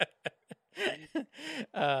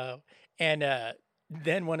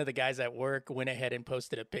 Then one of the guys at work went ahead and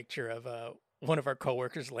posted a picture of one of our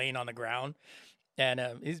coworkers laying on the ground, and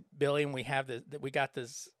he's Billy, and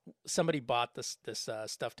somebody bought this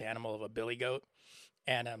stuffed animal of a billy goat.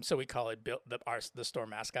 And so we call it the store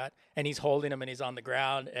mascot, and he's holding him, and he's on the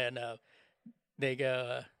ground, and they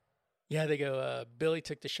go, Billy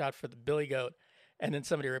took the shot for the billy goat, and then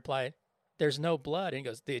somebody replied, "There's no blood," and he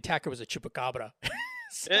goes, "The attacker was a chupacabra."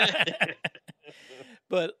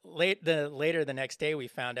 But later the next day, we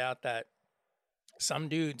found out that some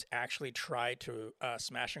dudes actually tried to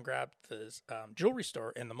smash and grab this jewelry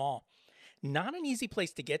store in the mall. Not an easy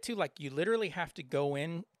place to get to. Like, you literally have to go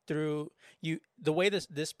in through the way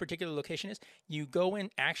this particular location is. You go in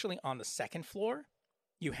actually on the second floor.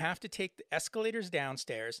 You have to take the escalators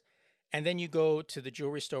downstairs, and then you go to the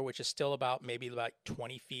jewelry store, which is still maybe about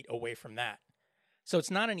 20 feet away from that. So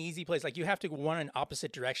it's not an easy place. Like you have to run in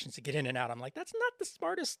opposite directions to get in and out. I'm like, that's not the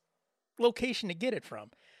smartest location to get it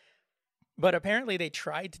from. But apparently they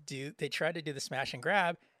tried to do the smash and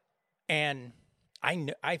grab, and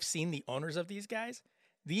I've seen the owners of these guys.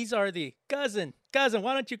 These are the cousin,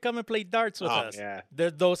 why don't you come and play darts with us? Yeah.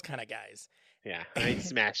 They're those kind of guys. Yeah, I ain't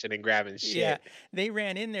smashing and grabbing shit. Yeah, they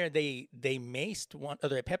ran in there. They maced one, or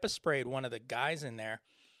they pepper sprayed one of the guys in there,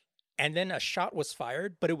 and then a shot was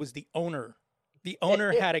fired. But it was the owner. The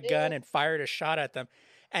owner had a gun and fired a shot at them,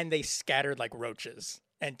 and they scattered like roaches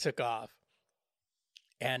and took off.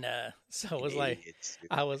 And so it was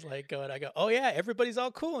I was like going, oh yeah, everybody's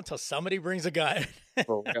all cool until somebody brings a gun.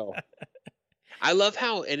 For real. I love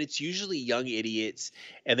how, and it's usually young idiots,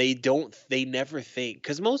 and they never think,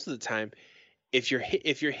 because most of the time, if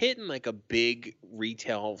you're hitting like a big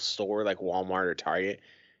retail store like Walmart or Target,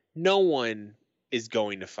 no one is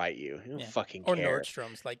going to fight you. You don't fucking care. Or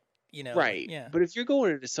Nordstrom's, like, right? Yeah. But if you're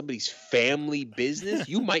going into somebody's family business,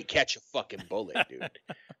 you might catch a fucking bullet, dude.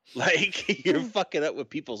 Like you're fucking up with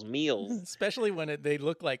people's meals, especially when they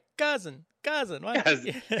look like cousin. Cousin,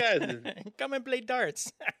 come and play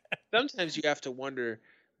darts. Sometimes you have to wonder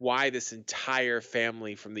why this entire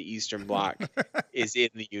family from the Eastern Bloc is in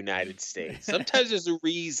the United States. Sometimes there's a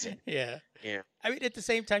reason. Yeah. Yeah. I mean, at the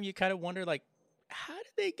same time, you kind of wonder, like, how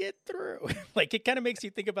did they get through? Like, it kind of makes you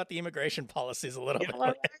think about the immigration policies a little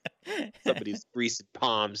bit. Somebody's greasing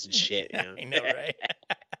palms and shit. You know? I know, right?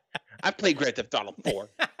 I've played Grand Theft Auto 4.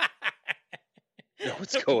 Know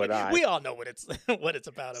what's going on? We all know what it's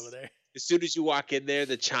about over there. As soon as you walk in there,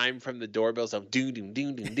 the chime from the doorbell's of doom doom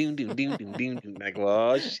doom doom doom doom doom doom doom doom. Like,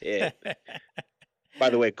 oh shit. By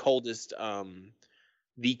the way,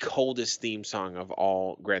 the coldest theme song of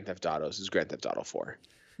all Grand Theft Autos is Grand Theft Auto 4.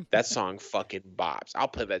 That song fucking bops. I'll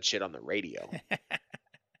play that shit on the radio.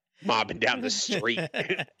 Mobbing down the street.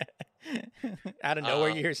 Out of nowhere,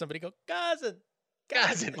 you hear somebody go, cousin.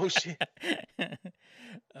 Oh shit.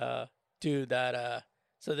 Dude, that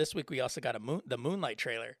so this week we also got the Moonlight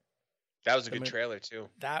trailer. That was a good trailer too.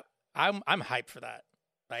 That I'm hyped for that.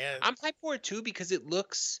 I'm hyped for it too because it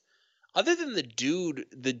looks, other than the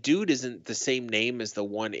dude isn't the same name as the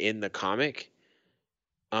one in the comic.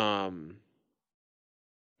 Unless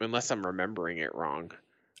I'm remembering it wrong.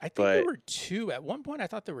 I think there were two. At one point I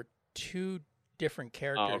thought there were two different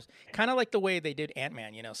characters. Okay. Kind of like the way they did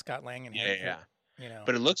Ant-Man, Scott Lang and him. Yeah.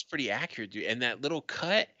 But it looks pretty accurate, dude. And that little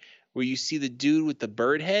cut where you see the dude with the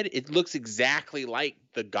bird head, it looks exactly like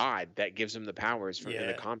the god that gives him the powers from in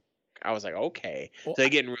the comic. I was like, okay. Well, so they're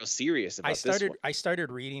getting real serious about this one. I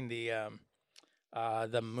started reading the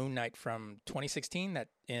Moon Knight from 2016 that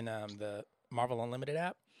in the Marvel Unlimited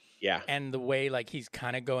app. Yeah. And the way like he's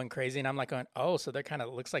kind of going crazy, and I'm like going, oh, so they're kind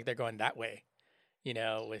of looks like they're going that way,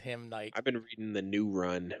 with him like. I've been reading the new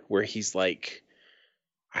run where he's like,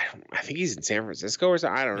 I think he's in San Francisco or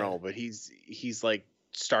something. I don't know, but he's like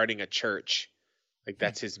starting a church, like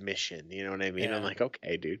that's his mission. You know what I mean? Yeah. I'm like,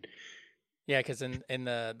 okay, dude. Yeah, because in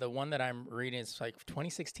the one that I'm reading is like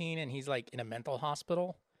 2016, and he's like in a mental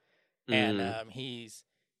hospital, and he's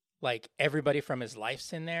like everybody from his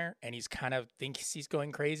life's in there, and he's kind of thinks he's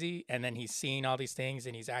going crazy, and then he's seeing all these things,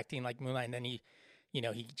 and he's acting like Moonlight, and then he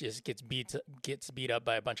just gets beat up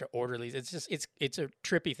by a bunch of orderlies. It's just it's a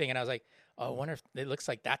trippy thing, and I was like, oh, I wonder if it looks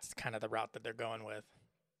like that's kind of the route that they're going with,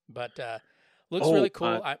 but looks really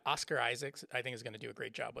cool. Oscar Isaacs, I think, is going to do a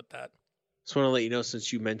great job with that. Just want to let you know,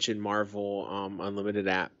 since you mentioned Marvel Unlimited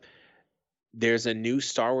app, there's a new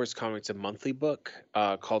Star Wars comics, a monthly book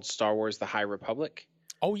called Star Wars: The High Republic.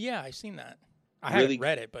 Oh yeah, I've seen that. I haven't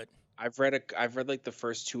read it, but I've read like the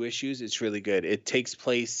first 2 issues. It's really good. It takes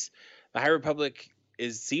place. The High Republic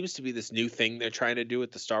seems to be this new thing they're trying to do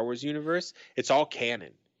with the Star Wars universe. It's all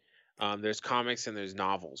canon. There's comics and there's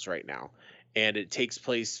novels right now, and it takes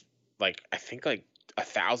place I think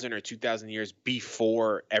 1,000 or 2,000 years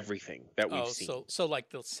before everything that we've seen. So like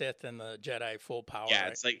the Sith and the Jedi full power. Yeah,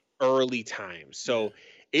 right? It's like early times. So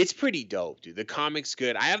it's pretty dope, dude. The comic's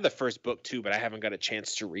good. I have the first book too, but I haven't got a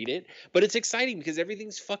chance to read it. But it's exciting because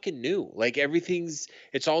everything's fucking new. Like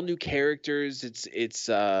it's all new characters. It's it's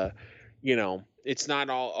not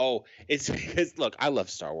all, it's because look, I love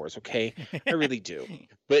Star Wars, okay? I really do.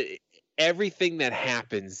 But everything that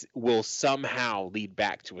happens will somehow lead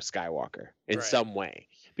back to a Skywalker in some way,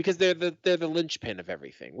 because they're the linchpin of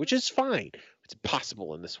everything, which is fine. It's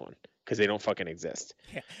impossible in this one because they don't fucking exist.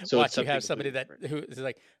 Yeah. So watch, you have somebody who is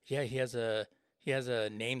like, yeah, he has a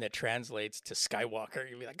name that translates to Skywalker.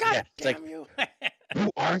 You'd be like, God damn you. Who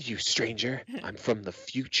are you, stranger? I'm from the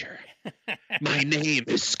future. My name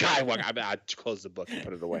is Skywalker. I'd close the book and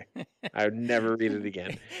put it away. I would never read it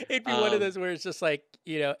again. It'd be one of those where it's just like,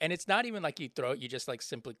 and it's not even like you throw it, you just like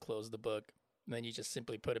simply close the book and then you just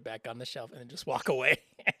simply put it back on the shelf and then just walk away.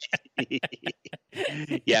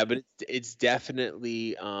 Yeah, but it's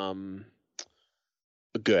definitely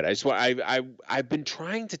good. I've been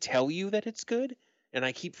trying to tell you that it's good and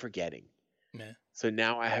I keep forgetting. Yeah. So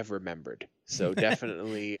now I have remembered. So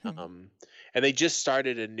definitely and they just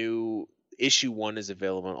started a new issue. 1 is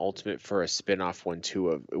available on Ultimate for a spin-off one too,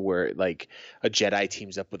 of where like a Jedi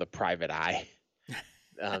teams up with a private eye.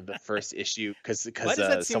 The first issue because why does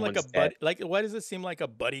that seem like a dead. why does it seem like a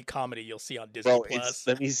buddy comedy you'll see on Disney Plus?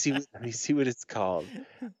 Let me see what it's called.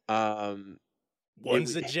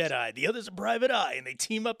 One's a Jedi, the other's a private eye, and they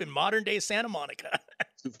team up in modern day Santa Monica.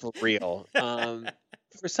 For real.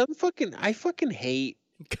 For some I fucking hate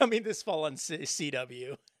coming this fall on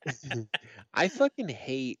CW. I fucking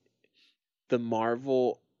hate the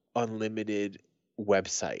Marvel Unlimited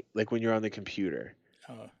website. Like when you're on the computer.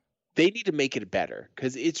 Oh. They need to make it better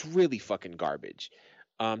because it's really fucking garbage.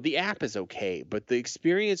 The app is okay, but the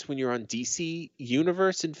experience when you're on DC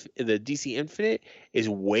Universe and the DC Infinite is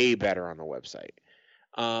way better on the website.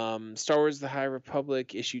 Star Wars: The High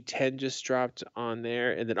Republic issue 10 just dropped on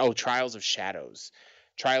there, and then Trial of Shadows,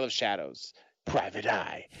 Private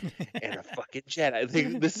Eye, and a fucking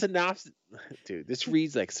Jedi. The synopsis, dude, this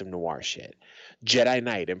reads like some noir shit. Jedi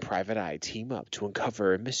Knight and Private Eye team up to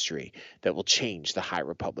uncover a mystery that will change the High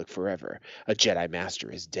Republic forever. A Jedi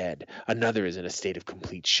Master is dead. Another is in a state of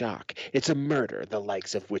complete shock. It's a murder the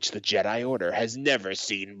likes of which the Jedi Order has never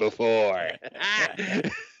seen before.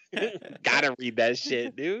 Gotta read that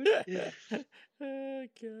shit, dude. Oh,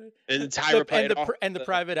 God. And it's the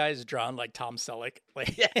Private Eye is drawn like Tom Selleck,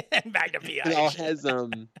 like Magnum PI. It all has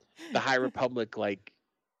the High Republic like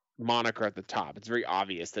moniker at the top. It's very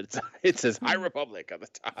obvious that it says High Republic on the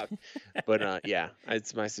top. But yeah,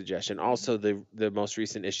 it's my suggestion. Also, the most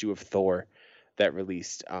recent issue of Thor that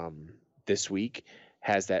released this week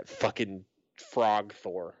has that fucking Frog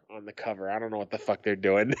Thor on the cover. I don't know what the fuck they're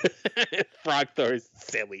doing. Frog Thor is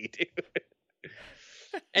silly, dude.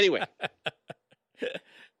 Anyway.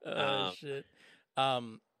 Shit.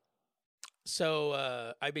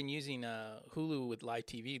 So I've been using Hulu with live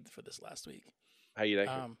TV for this last week. How you like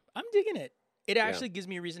it? I'm digging it. It actually gives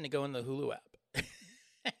me a reason to go in the Hulu app.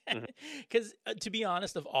 Because to be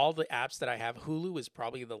honest, of all the apps that I have, Hulu is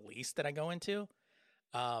probably the least that I go into.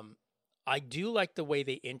 I do like the way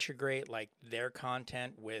they integrate like their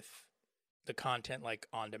content with the content like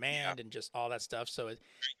on demand and just all that stuff. So it's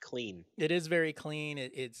very clean. It is very clean.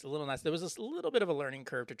 It's a little nice. There was a little bit of a learning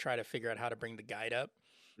curve to try to figure out how to bring the guide up.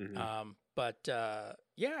 Mm-hmm. But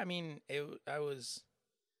yeah, I mean, it was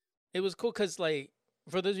cool because like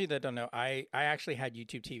for those of you that don't know, I actually had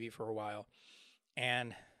YouTube TV for a while,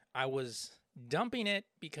 and I was dumping it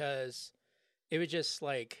because it was just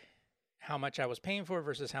like how much I was paying for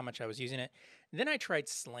versus how much I was using it. And then I tried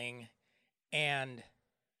Sling, and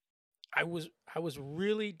I was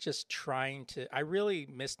really just trying to. I really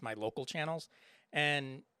missed my local channels,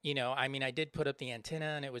 and I mean, I did put up the antenna,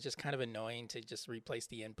 and it was just kind of annoying to just replace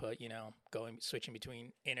the input. Switching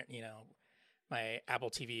between my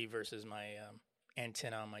Apple TV versus my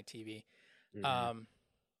antenna on my TV. Mm-hmm.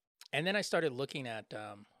 And then I started looking at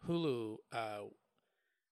Hulu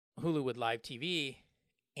with live TV,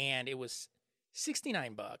 and it was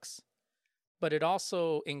 $69, but it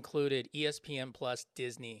also included ESPN Plus,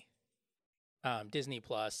 Disney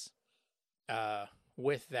Plus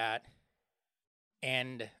with that.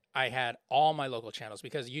 And I had all my local channels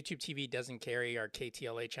because YouTube TV doesn't carry our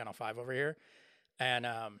KTLA Channel 5 over here. And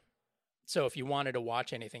so if you wanted to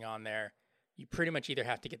watch anything on there, you pretty much either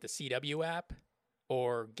have to get the CW app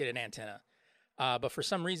or get an antenna. But for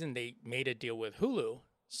some reason, they made a deal with Hulu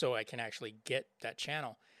so I can actually get that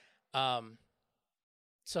channel.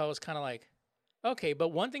 So I was kind of like, okay. But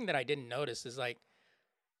one thing that I didn't notice is like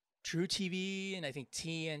True TV and I think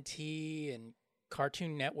TNT and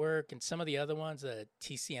Cartoon Network and some of the other ones,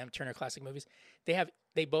 TCM, Turner Classic Movies, they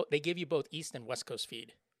give you both East and West Coast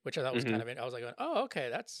feed, which I thought was kind of it. I was like, oh, okay,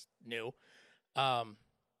 that's new. And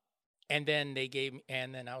then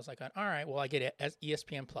I was like, all right, well, I get it as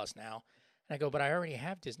ESPN Plus now. And I go, but I already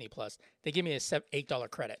have Disney Plus. They give me a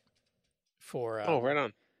 $8 credit for right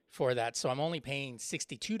on for that. So I'm only paying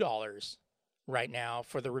 $62 right now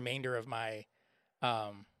for the remainder of my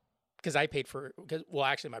because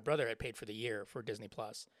actually my brother had paid for the year for Disney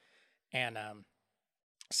Plus. And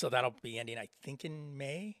so that'll be ending, I think, in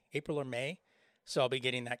April or May. So I'll be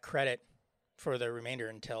getting that credit for the remainder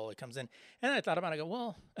until it comes in. And then I thought about it. I go,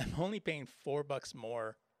 well, I'm only paying $4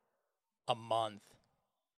 more a month,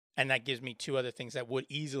 and that gives me 2 other things that would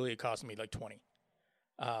easily cost me like 20.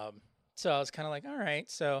 So I was kind of like, all right.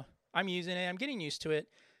 So I'm using it. I'm getting used to it.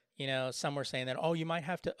 You know, some were saying that, oh, you might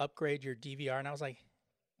have to upgrade your DVR, and I was like,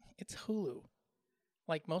 it's Hulu.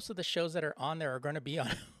 Like most of the shows that are on there are going to be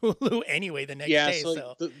on Hulu anyway the next day.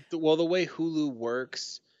 So the way Hulu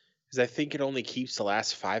works is I think it only keeps the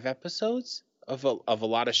last 5 episodes of a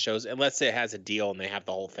lot of shows, and let's say it has a deal and they have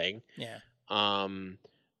the whole thing. Yeah.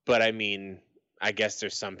 But I mean, I guess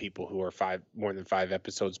there's some people who are more than 5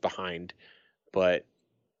 episodes behind, but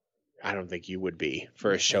I don't think you would be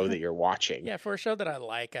for a show that you're watching. Yeah, for a show that I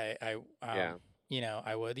like, you know,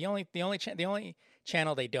 I would. The only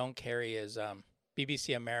channel they don't carry is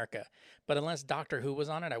BBC America. But unless Doctor Who was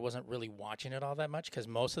on it, I wasn't really watching it all that much because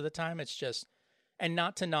most of the time it's just, and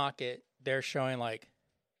not to knock it, they're showing like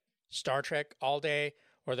Star Trek all day,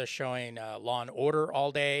 or they're showing Law and Order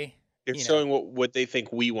all day. They're showing what they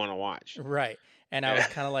think we want to watch. Right. And I was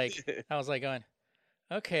kind of like, I was like going,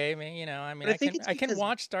 okay, man, you know, I mean, I can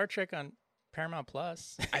watch Star Trek on Paramount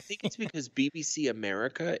Plus. I think it's because BBC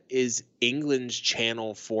America is England's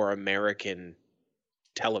channel for American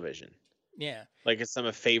television. Yeah. Like it's some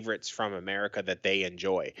of favorites from America that they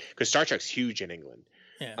enjoy. Because Star Trek's huge in England.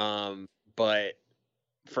 Yeah. But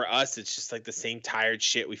for us, it's just like the same tired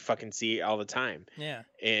shit we fucking see all the time. Yeah.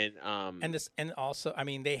 And also, I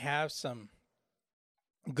mean, they have some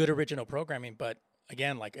good original programming, but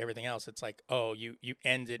again, like everything else, it's like, oh, you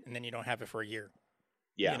end it and then you don't have it for a year.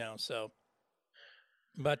 Yeah. You know, so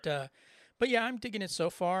but yeah, I'm digging it so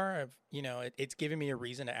far. It's giving me a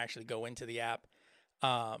reason to actually go into the app,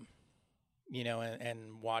 you know,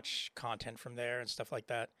 and watch content from there and stuff like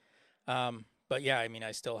that. But yeah, I mean,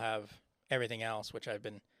 I still have everything else, which I've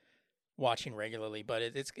been watching regularly, but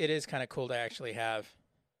it is kind of cool to actually have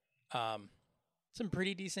some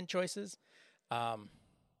pretty decent choices.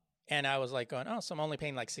 And I was like going, oh, so I'm only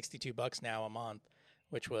paying like $62 now a month,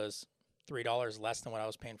 which was $3 less than what I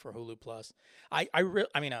was paying for Hulu Plus. YouTube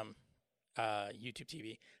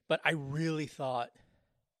TV, but I really thought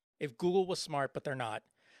if Google was smart, but they're not,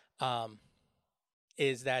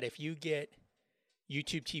 is that if you get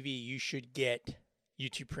YouTube TV, you should get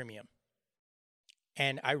YouTube Premium.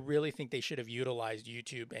 And I really think they should have utilized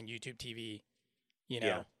YouTube and YouTube TV, you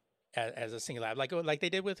know, as a single app, like they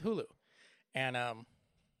did with Hulu. And,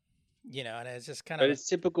 you know, and it's just kind of. But it's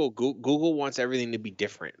typical. Google wants everything to be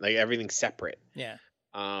different, like everything separate. Yeah.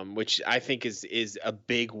 Which I think is a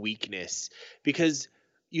big weakness because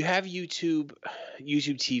you have YouTube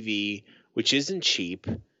TV, which isn't cheap.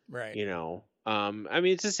 Right. You know, I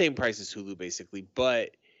mean, it's the same price as Hulu basically,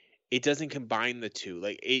 but it doesn't combine the two.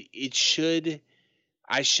 Like it should.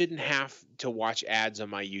 I shouldn't have to watch ads on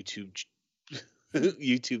my YouTube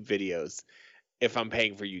videos if I'm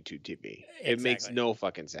paying for YouTube TV. Exactly. It makes no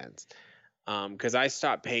fucking sense. Because I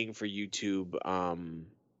stopped paying for YouTube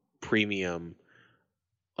Premium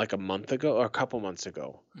like a month ago or a couple months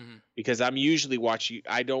ago. Mm-hmm. Because I don't usually watch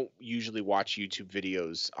YouTube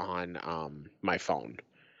videos on my phone.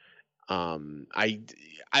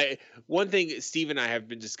 One thing Steve and I have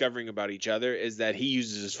been discovering about each other is that he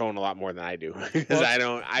uses his phone a lot more than I do because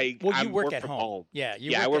I work at home. Yeah,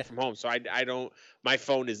 I work from home, so I don't. My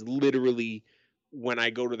phone is literally when I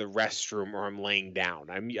go to the restroom or I'm laying down.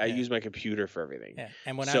 I use my computer for everything. Yeah,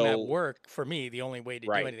 and when I'm at work, for me, the only way to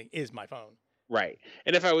do anything is my phone. Right,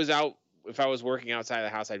 and if I was working outside the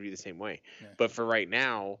house, I'd be the same way. Yeah. But for right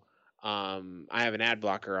now. I have an ad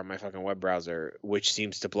blocker on my fucking web browser, which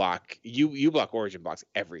seems to block uBlock Origin blocks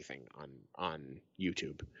everything on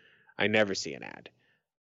YouTube. I never see an ad,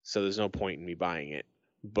 so there's no point in me buying it.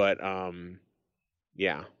 But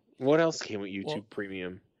yeah. What else came with YouTube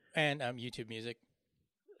Premium? And YouTube Music.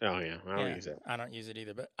 Oh yeah, I don't use it. I don't use it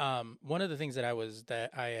either. But one of the things that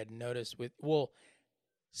I had noticed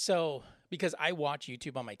so because I watch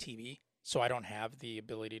YouTube on my TV, so I don't have the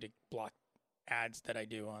ability to block ads that I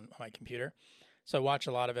do on my computer. So I watch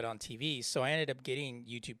a lot of it on TV. So I ended up getting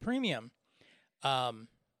YouTube Premium,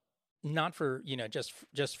 not for, you know, just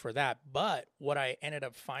for that. But what I ended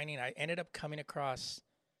up finding, I ended up coming across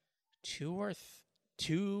two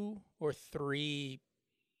or three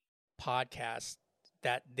podcasts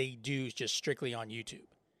that they do just strictly on YouTube.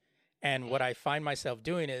 And what I find myself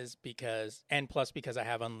doing is because I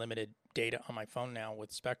have unlimited data on my phone now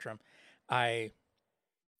with Spectrum,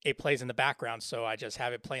 it plays in the background, so I just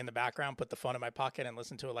have it play in the background, put the phone in my pocket, and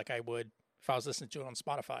listen to it like I would if I was listening to it on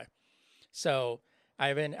Spotify. So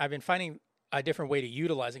I've been finding a different way to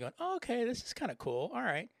utilize it, going, oh, okay, this is kind of cool. All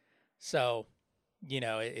right. So, you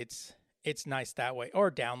know, it's it's nice that way,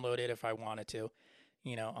 or download it if I wanted to,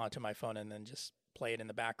 onto my phone and then just play it in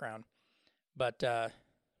the background. But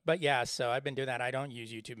yeah, so I've been doing that. I don't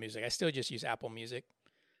use YouTube Music. I still just use Apple Music.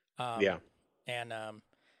 Yeah. And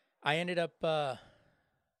I ended up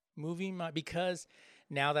moving because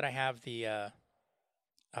now that I have the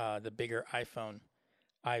bigger iPhone,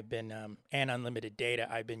 I've been and unlimited data.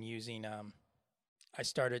 I've been using. I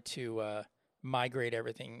started to migrate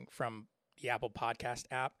everything from the Apple Podcast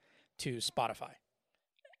app to Spotify.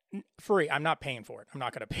 Free. I'm not paying for it. I'm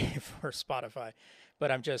not going to pay for Spotify,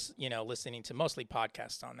 but I'm just listening to mostly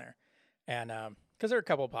podcasts on there, and because there are a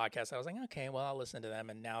couple of podcasts, I was like, okay, well, I'll listen to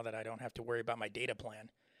them. And now that I don't have to worry about my data plan,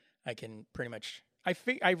 I can pretty much.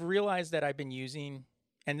 I've realized that I've been using,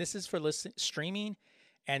 and this is for streaming.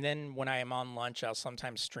 And then when I am on lunch, I'll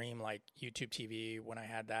sometimes stream like YouTube TV when I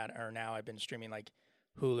had that, or now I've been streaming like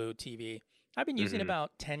Hulu TV. I've been using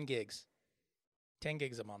about 10 gigs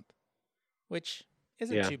a month, which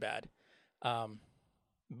isn't too bad.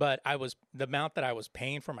 But the amount that I was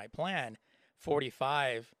paying for my plan,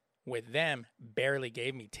 45 with them, barely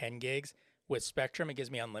gave me 10 gigs. With Spectrum, it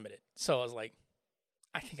gives me unlimited. So I was like,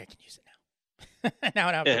 I think I can use it now. Now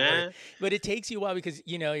I don't have to worry. But it takes you a while because,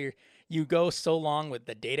 you go so long with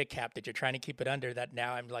the data cap that you're trying to keep it under that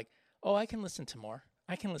now I'm like, oh, I can listen to more.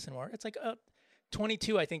 It's like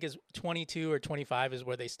 22, I think is 22 or 25 is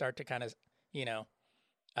where they start to kind of,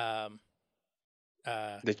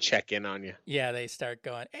 they check in on you. Yeah, they start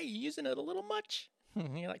going, hey, you using it a little much?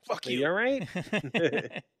 You're like, fuck you. You all right?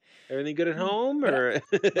 Everything good at home? But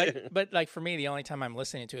like for me, the only time I'm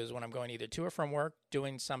listening to is when I'm going either to or from work,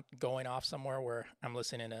 going off somewhere where I'm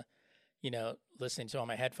listening to, listening to on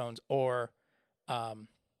my headphones or on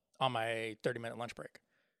my 30-minute lunch break.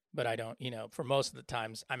 But I don't, for most of the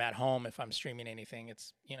times I'm at home. If I'm streaming anything,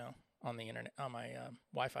 it's, on the internet, on my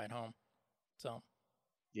Wi-Fi at home. So.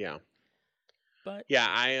 Yeah. But yeah,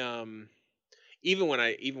 I even when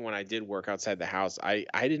I did work outside the house, I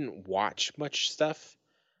didn't watch much stuff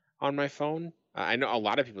on my phone. I know a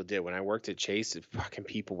lot of people did. When I worked at Chase, fucking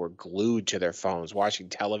people were glued to their phones watching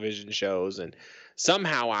television shows, and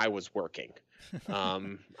somehow I was working.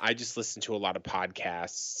 I just listened to a lot of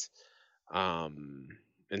podcasts and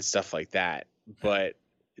stuff like that, but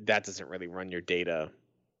that doesn't really run your data.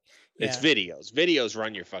 Yeah. It's videos. Videos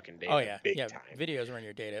run your fucking data. Oh yeah, big time. Videos run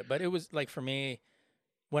your data. But it was like for me,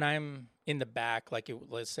 when I'm in the back, like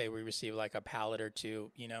let's say we receive like a pallet or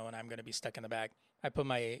two, and I'm going to be stuck in the back. I put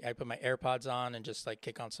my AirPods on and just like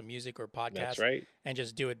kick on some music or podcast. That's right. And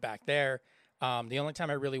just do it back there. The only time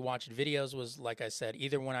I really watched videos was, like I said,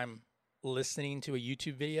 either when I'm listening to a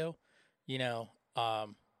YouTube video,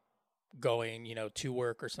 going, to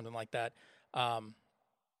work or something like that.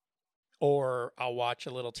 Or I'll watch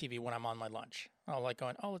a little TV when I'm on my lunch. I'll like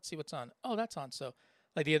going, oh, let's see what's on. Oh, that's on. So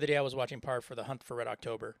like the other day I was watching part for the Hunt for Red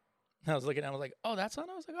October. I was looking, I was like, oh, that's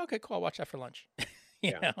on? I was like, okay, cool. I'll watch that for lunch.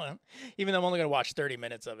 You know, even though I'm only going to watch 30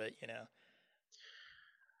 minutes of it,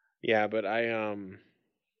 Yeah, but I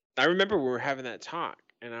remember we were having that talk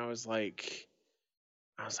and I was like,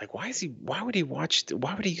 why would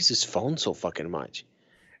he use his phone so fucking much?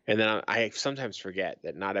 And then I sometimes forget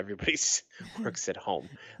that not everybody works at home.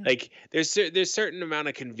 Like there's certain amount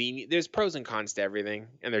of convenience. There's pros and cons to everything,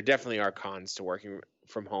 and there definitely are cons to working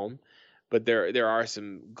from home. But there are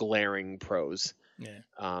some glaring pros. Yeah.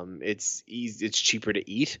 It's easy. It's cheaper to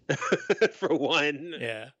eat, for one.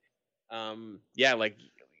 Yeah. Yeah. Like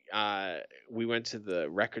we went to the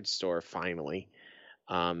record store finally.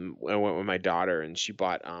 I went with my daughter, and she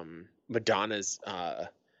bought Madonna's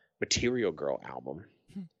Material Girl album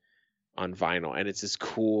on vinyl, and it's this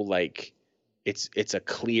cool, like it's a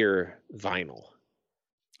clear vinyl.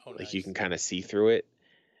 Oh, like nice. You can kind of see through it.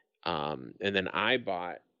 And then I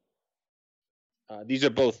bought these are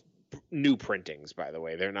both new printings, by the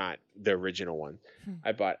way. They're not the original one.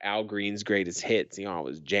 I bought Al Green's Greatest Hits. I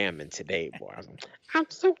was jamming today, boy. I was like, I'm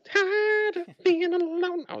so tired of being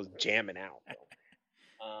alone. I was jamming out.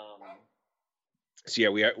 So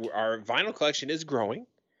yeah, our vinyl collection is growing.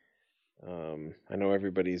 I know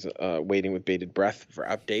everybody's waiting with bated breath for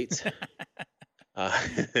updates.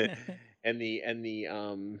 And the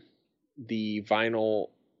vinyl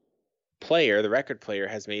player, the record player,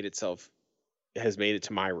 has made it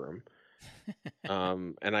to my room.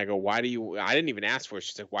 And I go, I didn't even ask for it.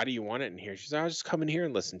 She's like, why do you want it in here? She's like, I'll just come in here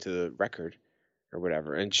and listen to the record or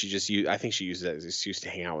whatever. And I think she uses it as an excuse to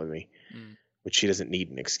hang out with me, which she doesn't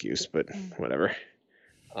need an excuse, but whatever.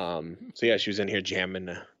 So yeah, she was in here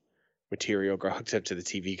jamming Material Girl hooked up to the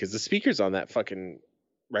TV because the speakers on that fucking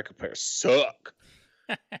record player suck.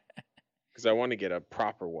 Because I want to get a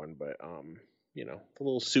proper one, but the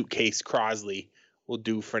little suitcase Crosley will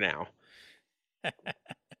do for now.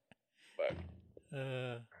 But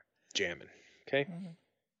jamming. Okay.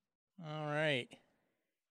 All right.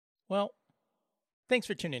 Well, thanks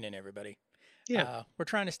for tuning in, everybody. Yeah. We're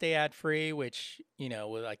trying to stay ad-free, which, we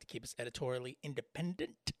like to keep us editorially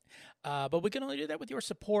independent. But we can only do that with your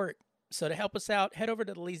support. So to help us out, head over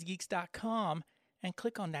to thelazygeeks.com and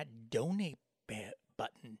click on that donate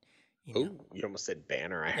button. Oh, you almost said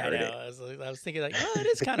banner. I heard it. I was thinking like, it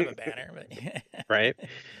is kind of a banner. But right.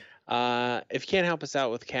 If you can't help us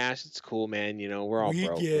out with cash, it's cool, man. We're all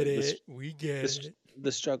broke. We get it.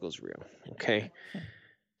 The struggle's real. Okay.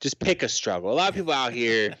 Just pick a struggle. A lot of people out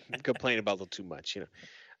here complain about a little too much, you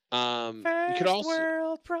could also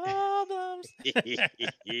world problems.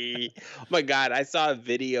 Oh my God, I saw a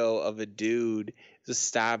video of a dude. It was a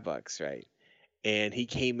Starbucks, right? And he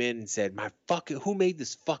came in and said, who made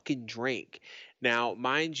this fucking drink? Now,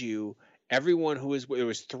 mind you, everyone there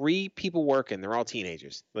was 3 people working. They're all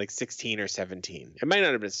teenagers, like 16 or 17. It might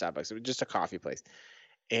not have been Starbucks. It was just a coffee place.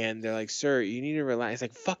 And they're like, sir, you need to relax. He's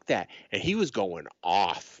like, fuck that. And he was going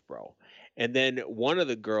off, bro. And then one of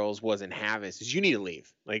the girls wasn't having it. Says, you need to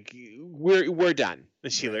leave. Like, we're done.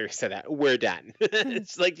 And she literally said that. We're done.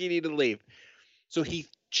 It's like, you need to leave. So he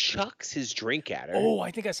chucks his drink at her. Oh,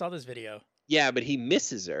 I think I saw this video. Yeah, but he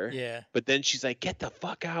misses her. Yeah. But then she's like, get the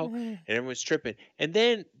fuck out. And everyone's tripping. And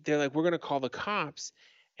then they're like, we're going to call the cops.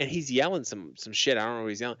 And he's yelling some shit. I don't know what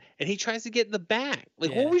he's yelling. And he tries to get in the back.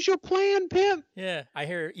 Like, what was your plan, pimp? Yeah, I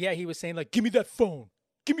hear. Yeah, he was saying like, give me that phone.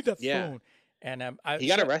 Give me that phone. And he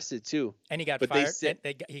got arrested too. And he got fired.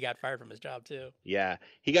 He got fired from his job too. Yeah,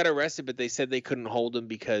 he got arrested, but they said they couldn't hold him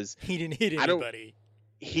because he didn't hit anybody.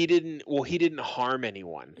 He didn't harm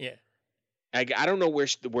anyone. Yeah. I don't know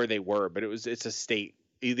where they were, but it's a state,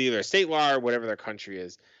 either a state law or whatever their country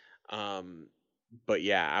is. But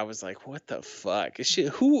yeah, I was like, what the fuck?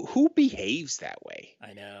 Who behaves that way?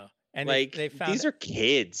 I know. And like, these are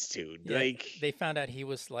kids, dude. Yeah, like, they found out he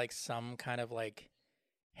was like some kind of like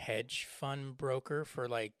hedge fund broker for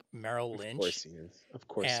like Merrill Lynch. Of course he is. Of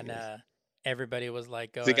course he is. And everybody was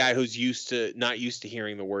like, the guy who's not used to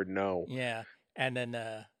hearing the word no. Yeah. And then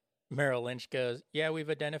Merrill Lynch goes, yeah, we've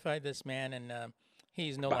identified this man and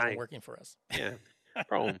he's no longer working for us. Yeah.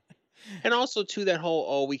 Bro. And also too, that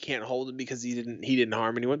whole, we can't hold him because he didn't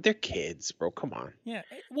harm anyone. They're kids, bro. Come on. Yeah.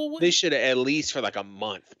 Well, they should have at least for like a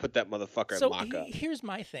month put that motherfucker in lockup. Here's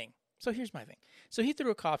my thing. So he threw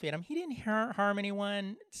a coffee at him. He didn't harm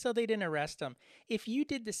anyone, so they didn't arrest him. If you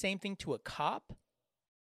did the same thing to a cop,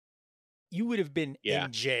 you would have been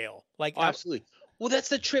in jail. Like, absolutely. Well, that's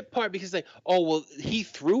the trip part because like, he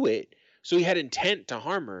threw it. So he had intent to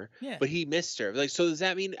harm her, but he missed her. Like, so does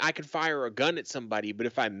that mean I could fire a gun at somebody, but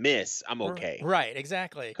if I miss, I'm okay? Right,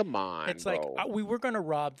 exactly. Come on, it's bro. Like we were going to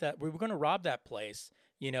rob that. We were going to rob that place,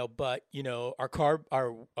 but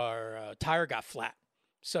our tire got flat,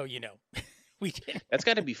 so we didn't. That's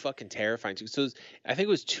got to be fucking terrifying too. So I think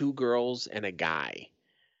it was 2 girls and a guy.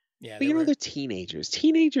 Yeah, but they're teenagers.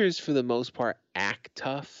 Teenagers for the most part act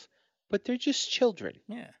tough, but they're just children.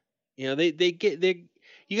 Yeah.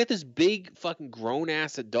 You got this big fucking grown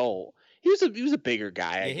ass adult. He was a bigger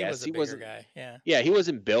guy, I guess. He was a bigger guy. Yeah. Yeah, he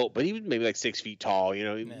wasn't built, but he was maybe like 6 feet tall.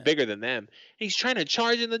 Bigger than them. And he's trying to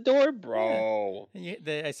charge in the door, bro.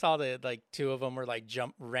 Yeah. I saw like 2 of them were like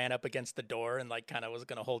ran up against the door and like kind of was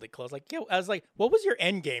gonna hold it closed. Like, I was like, what was your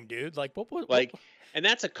end game, dude? Like, what? And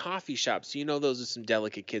that's a coffee shop, so those are some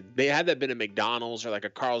delicate kids. Had that been a McDonald's or like a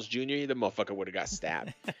Carl's Jr., the motherfucker would have got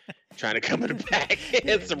stabbed trying to come in the back.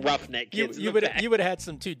 It's some roughneck kids. You would have had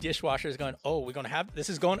some 2 dishwashers going, oh, we're gonna have this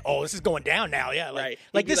is going down now. Yeah, right.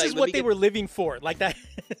 Like this is what they were living for, like that.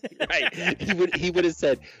 Right. He would have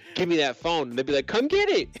said, "Give me that phone." And they'd be like, "Come get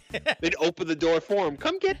it." They'd open the door for him.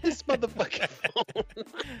 Come get this motherfucking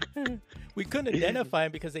phone. We couldn't identify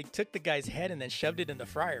him because they took the guy's head and then shoved it in the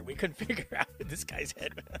fryer. We couldn't figure out this guy's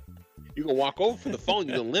head. You can walk over for the phone.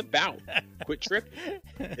 You can limp out. Quit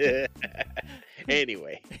tripping.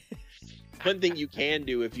 Anyway, one thing you can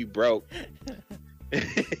do if you broke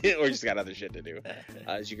or just got other shit to do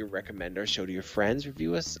is you can recommend our show to your friends.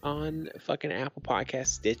 Review us on fucking Apple Podcast,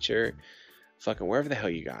 Stitcher, fucking wherever the hell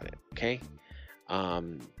you got it. Okay.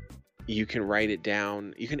 You can write it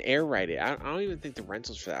down. You can air write it. I don't even think the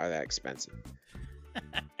rentals for that are that expensive.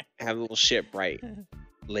 Have a little shit right.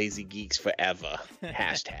 Lazy Geeks Forever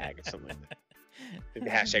hashtag or something like that. The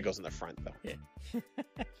hashtag goes in the front though.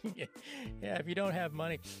 Yeah, if you don't have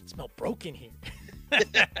money, it smells broken here.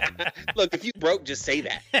 Look, if you broke, just say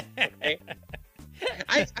that. Okay.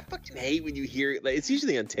 I fucking hate when you hear it. Like, it's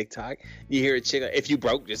usually on TikTok. You hear a chick like, if you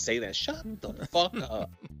broke, just say that. Shut the fuck up.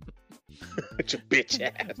 It's a bitch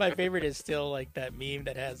ass. My favorite is still like that meme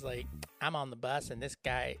that has like I'm on the bus and this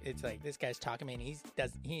guy's talking to me and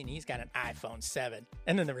he's got an iPhone 7.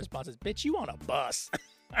 And then the response is, bitch, you on a bus.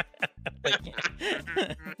 There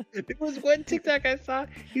was one TikTok I saw.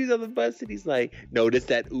 He was on the bus and he's like, notice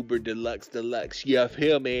that Uber Deluxe. You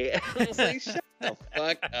feel me? I was like, shut the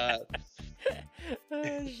fuck up.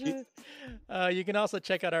 Oh, shit. You can also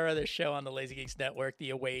check out our other show on the Lazy Geeks Network,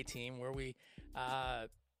 The Away Team, where we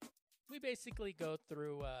basically go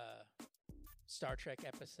through Star Trek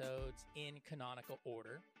episodes in canonical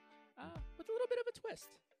order with a little bit of a twist.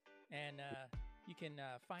 And you can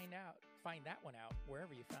find that one out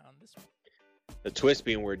wherever you found this one. The twist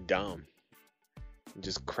being we're dumb.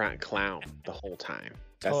 Just clown the whole time.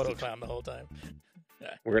 That's Total clown the whole time.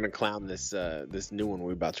 We're gonna clown this new one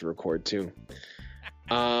we're about to record too.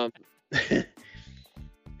 If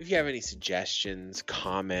you have any suggestions,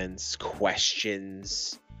 comments,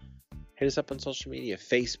 questions, hit us up on social media: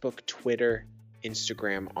 Facebook, Twitter,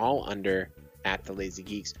 Instagram, all under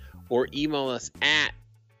 @TheLazyGeeks, or email us at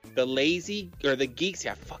the Geeks.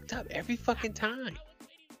 Yeah, I fucked up every fucking time.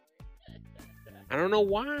 I don't know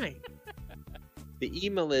why. The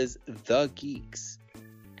email is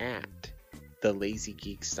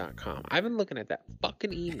thegeeks@thelazygeeks.com. I've been looking at that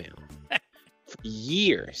fucking email for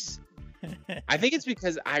years. I think it's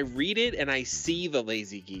because I read it and I see the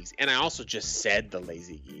Lazy Geeks, and I also just said the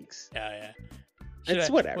Lazy Geeks. Yeah.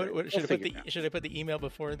 Whatever. Should I put the email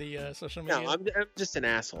before the social media? No, I'm just an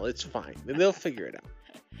asshole. It's fine. They'll figure it out.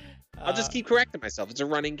 I'll just keep correcting myself. It's a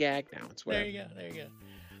running gag now. It's whatever. There you go.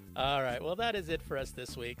 All right. Well, that is it for us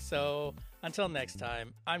this week. So until next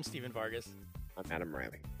time, I'm Steven Vargas. I'm Adam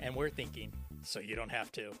Riley. And we're thinking so you don't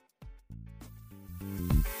have to.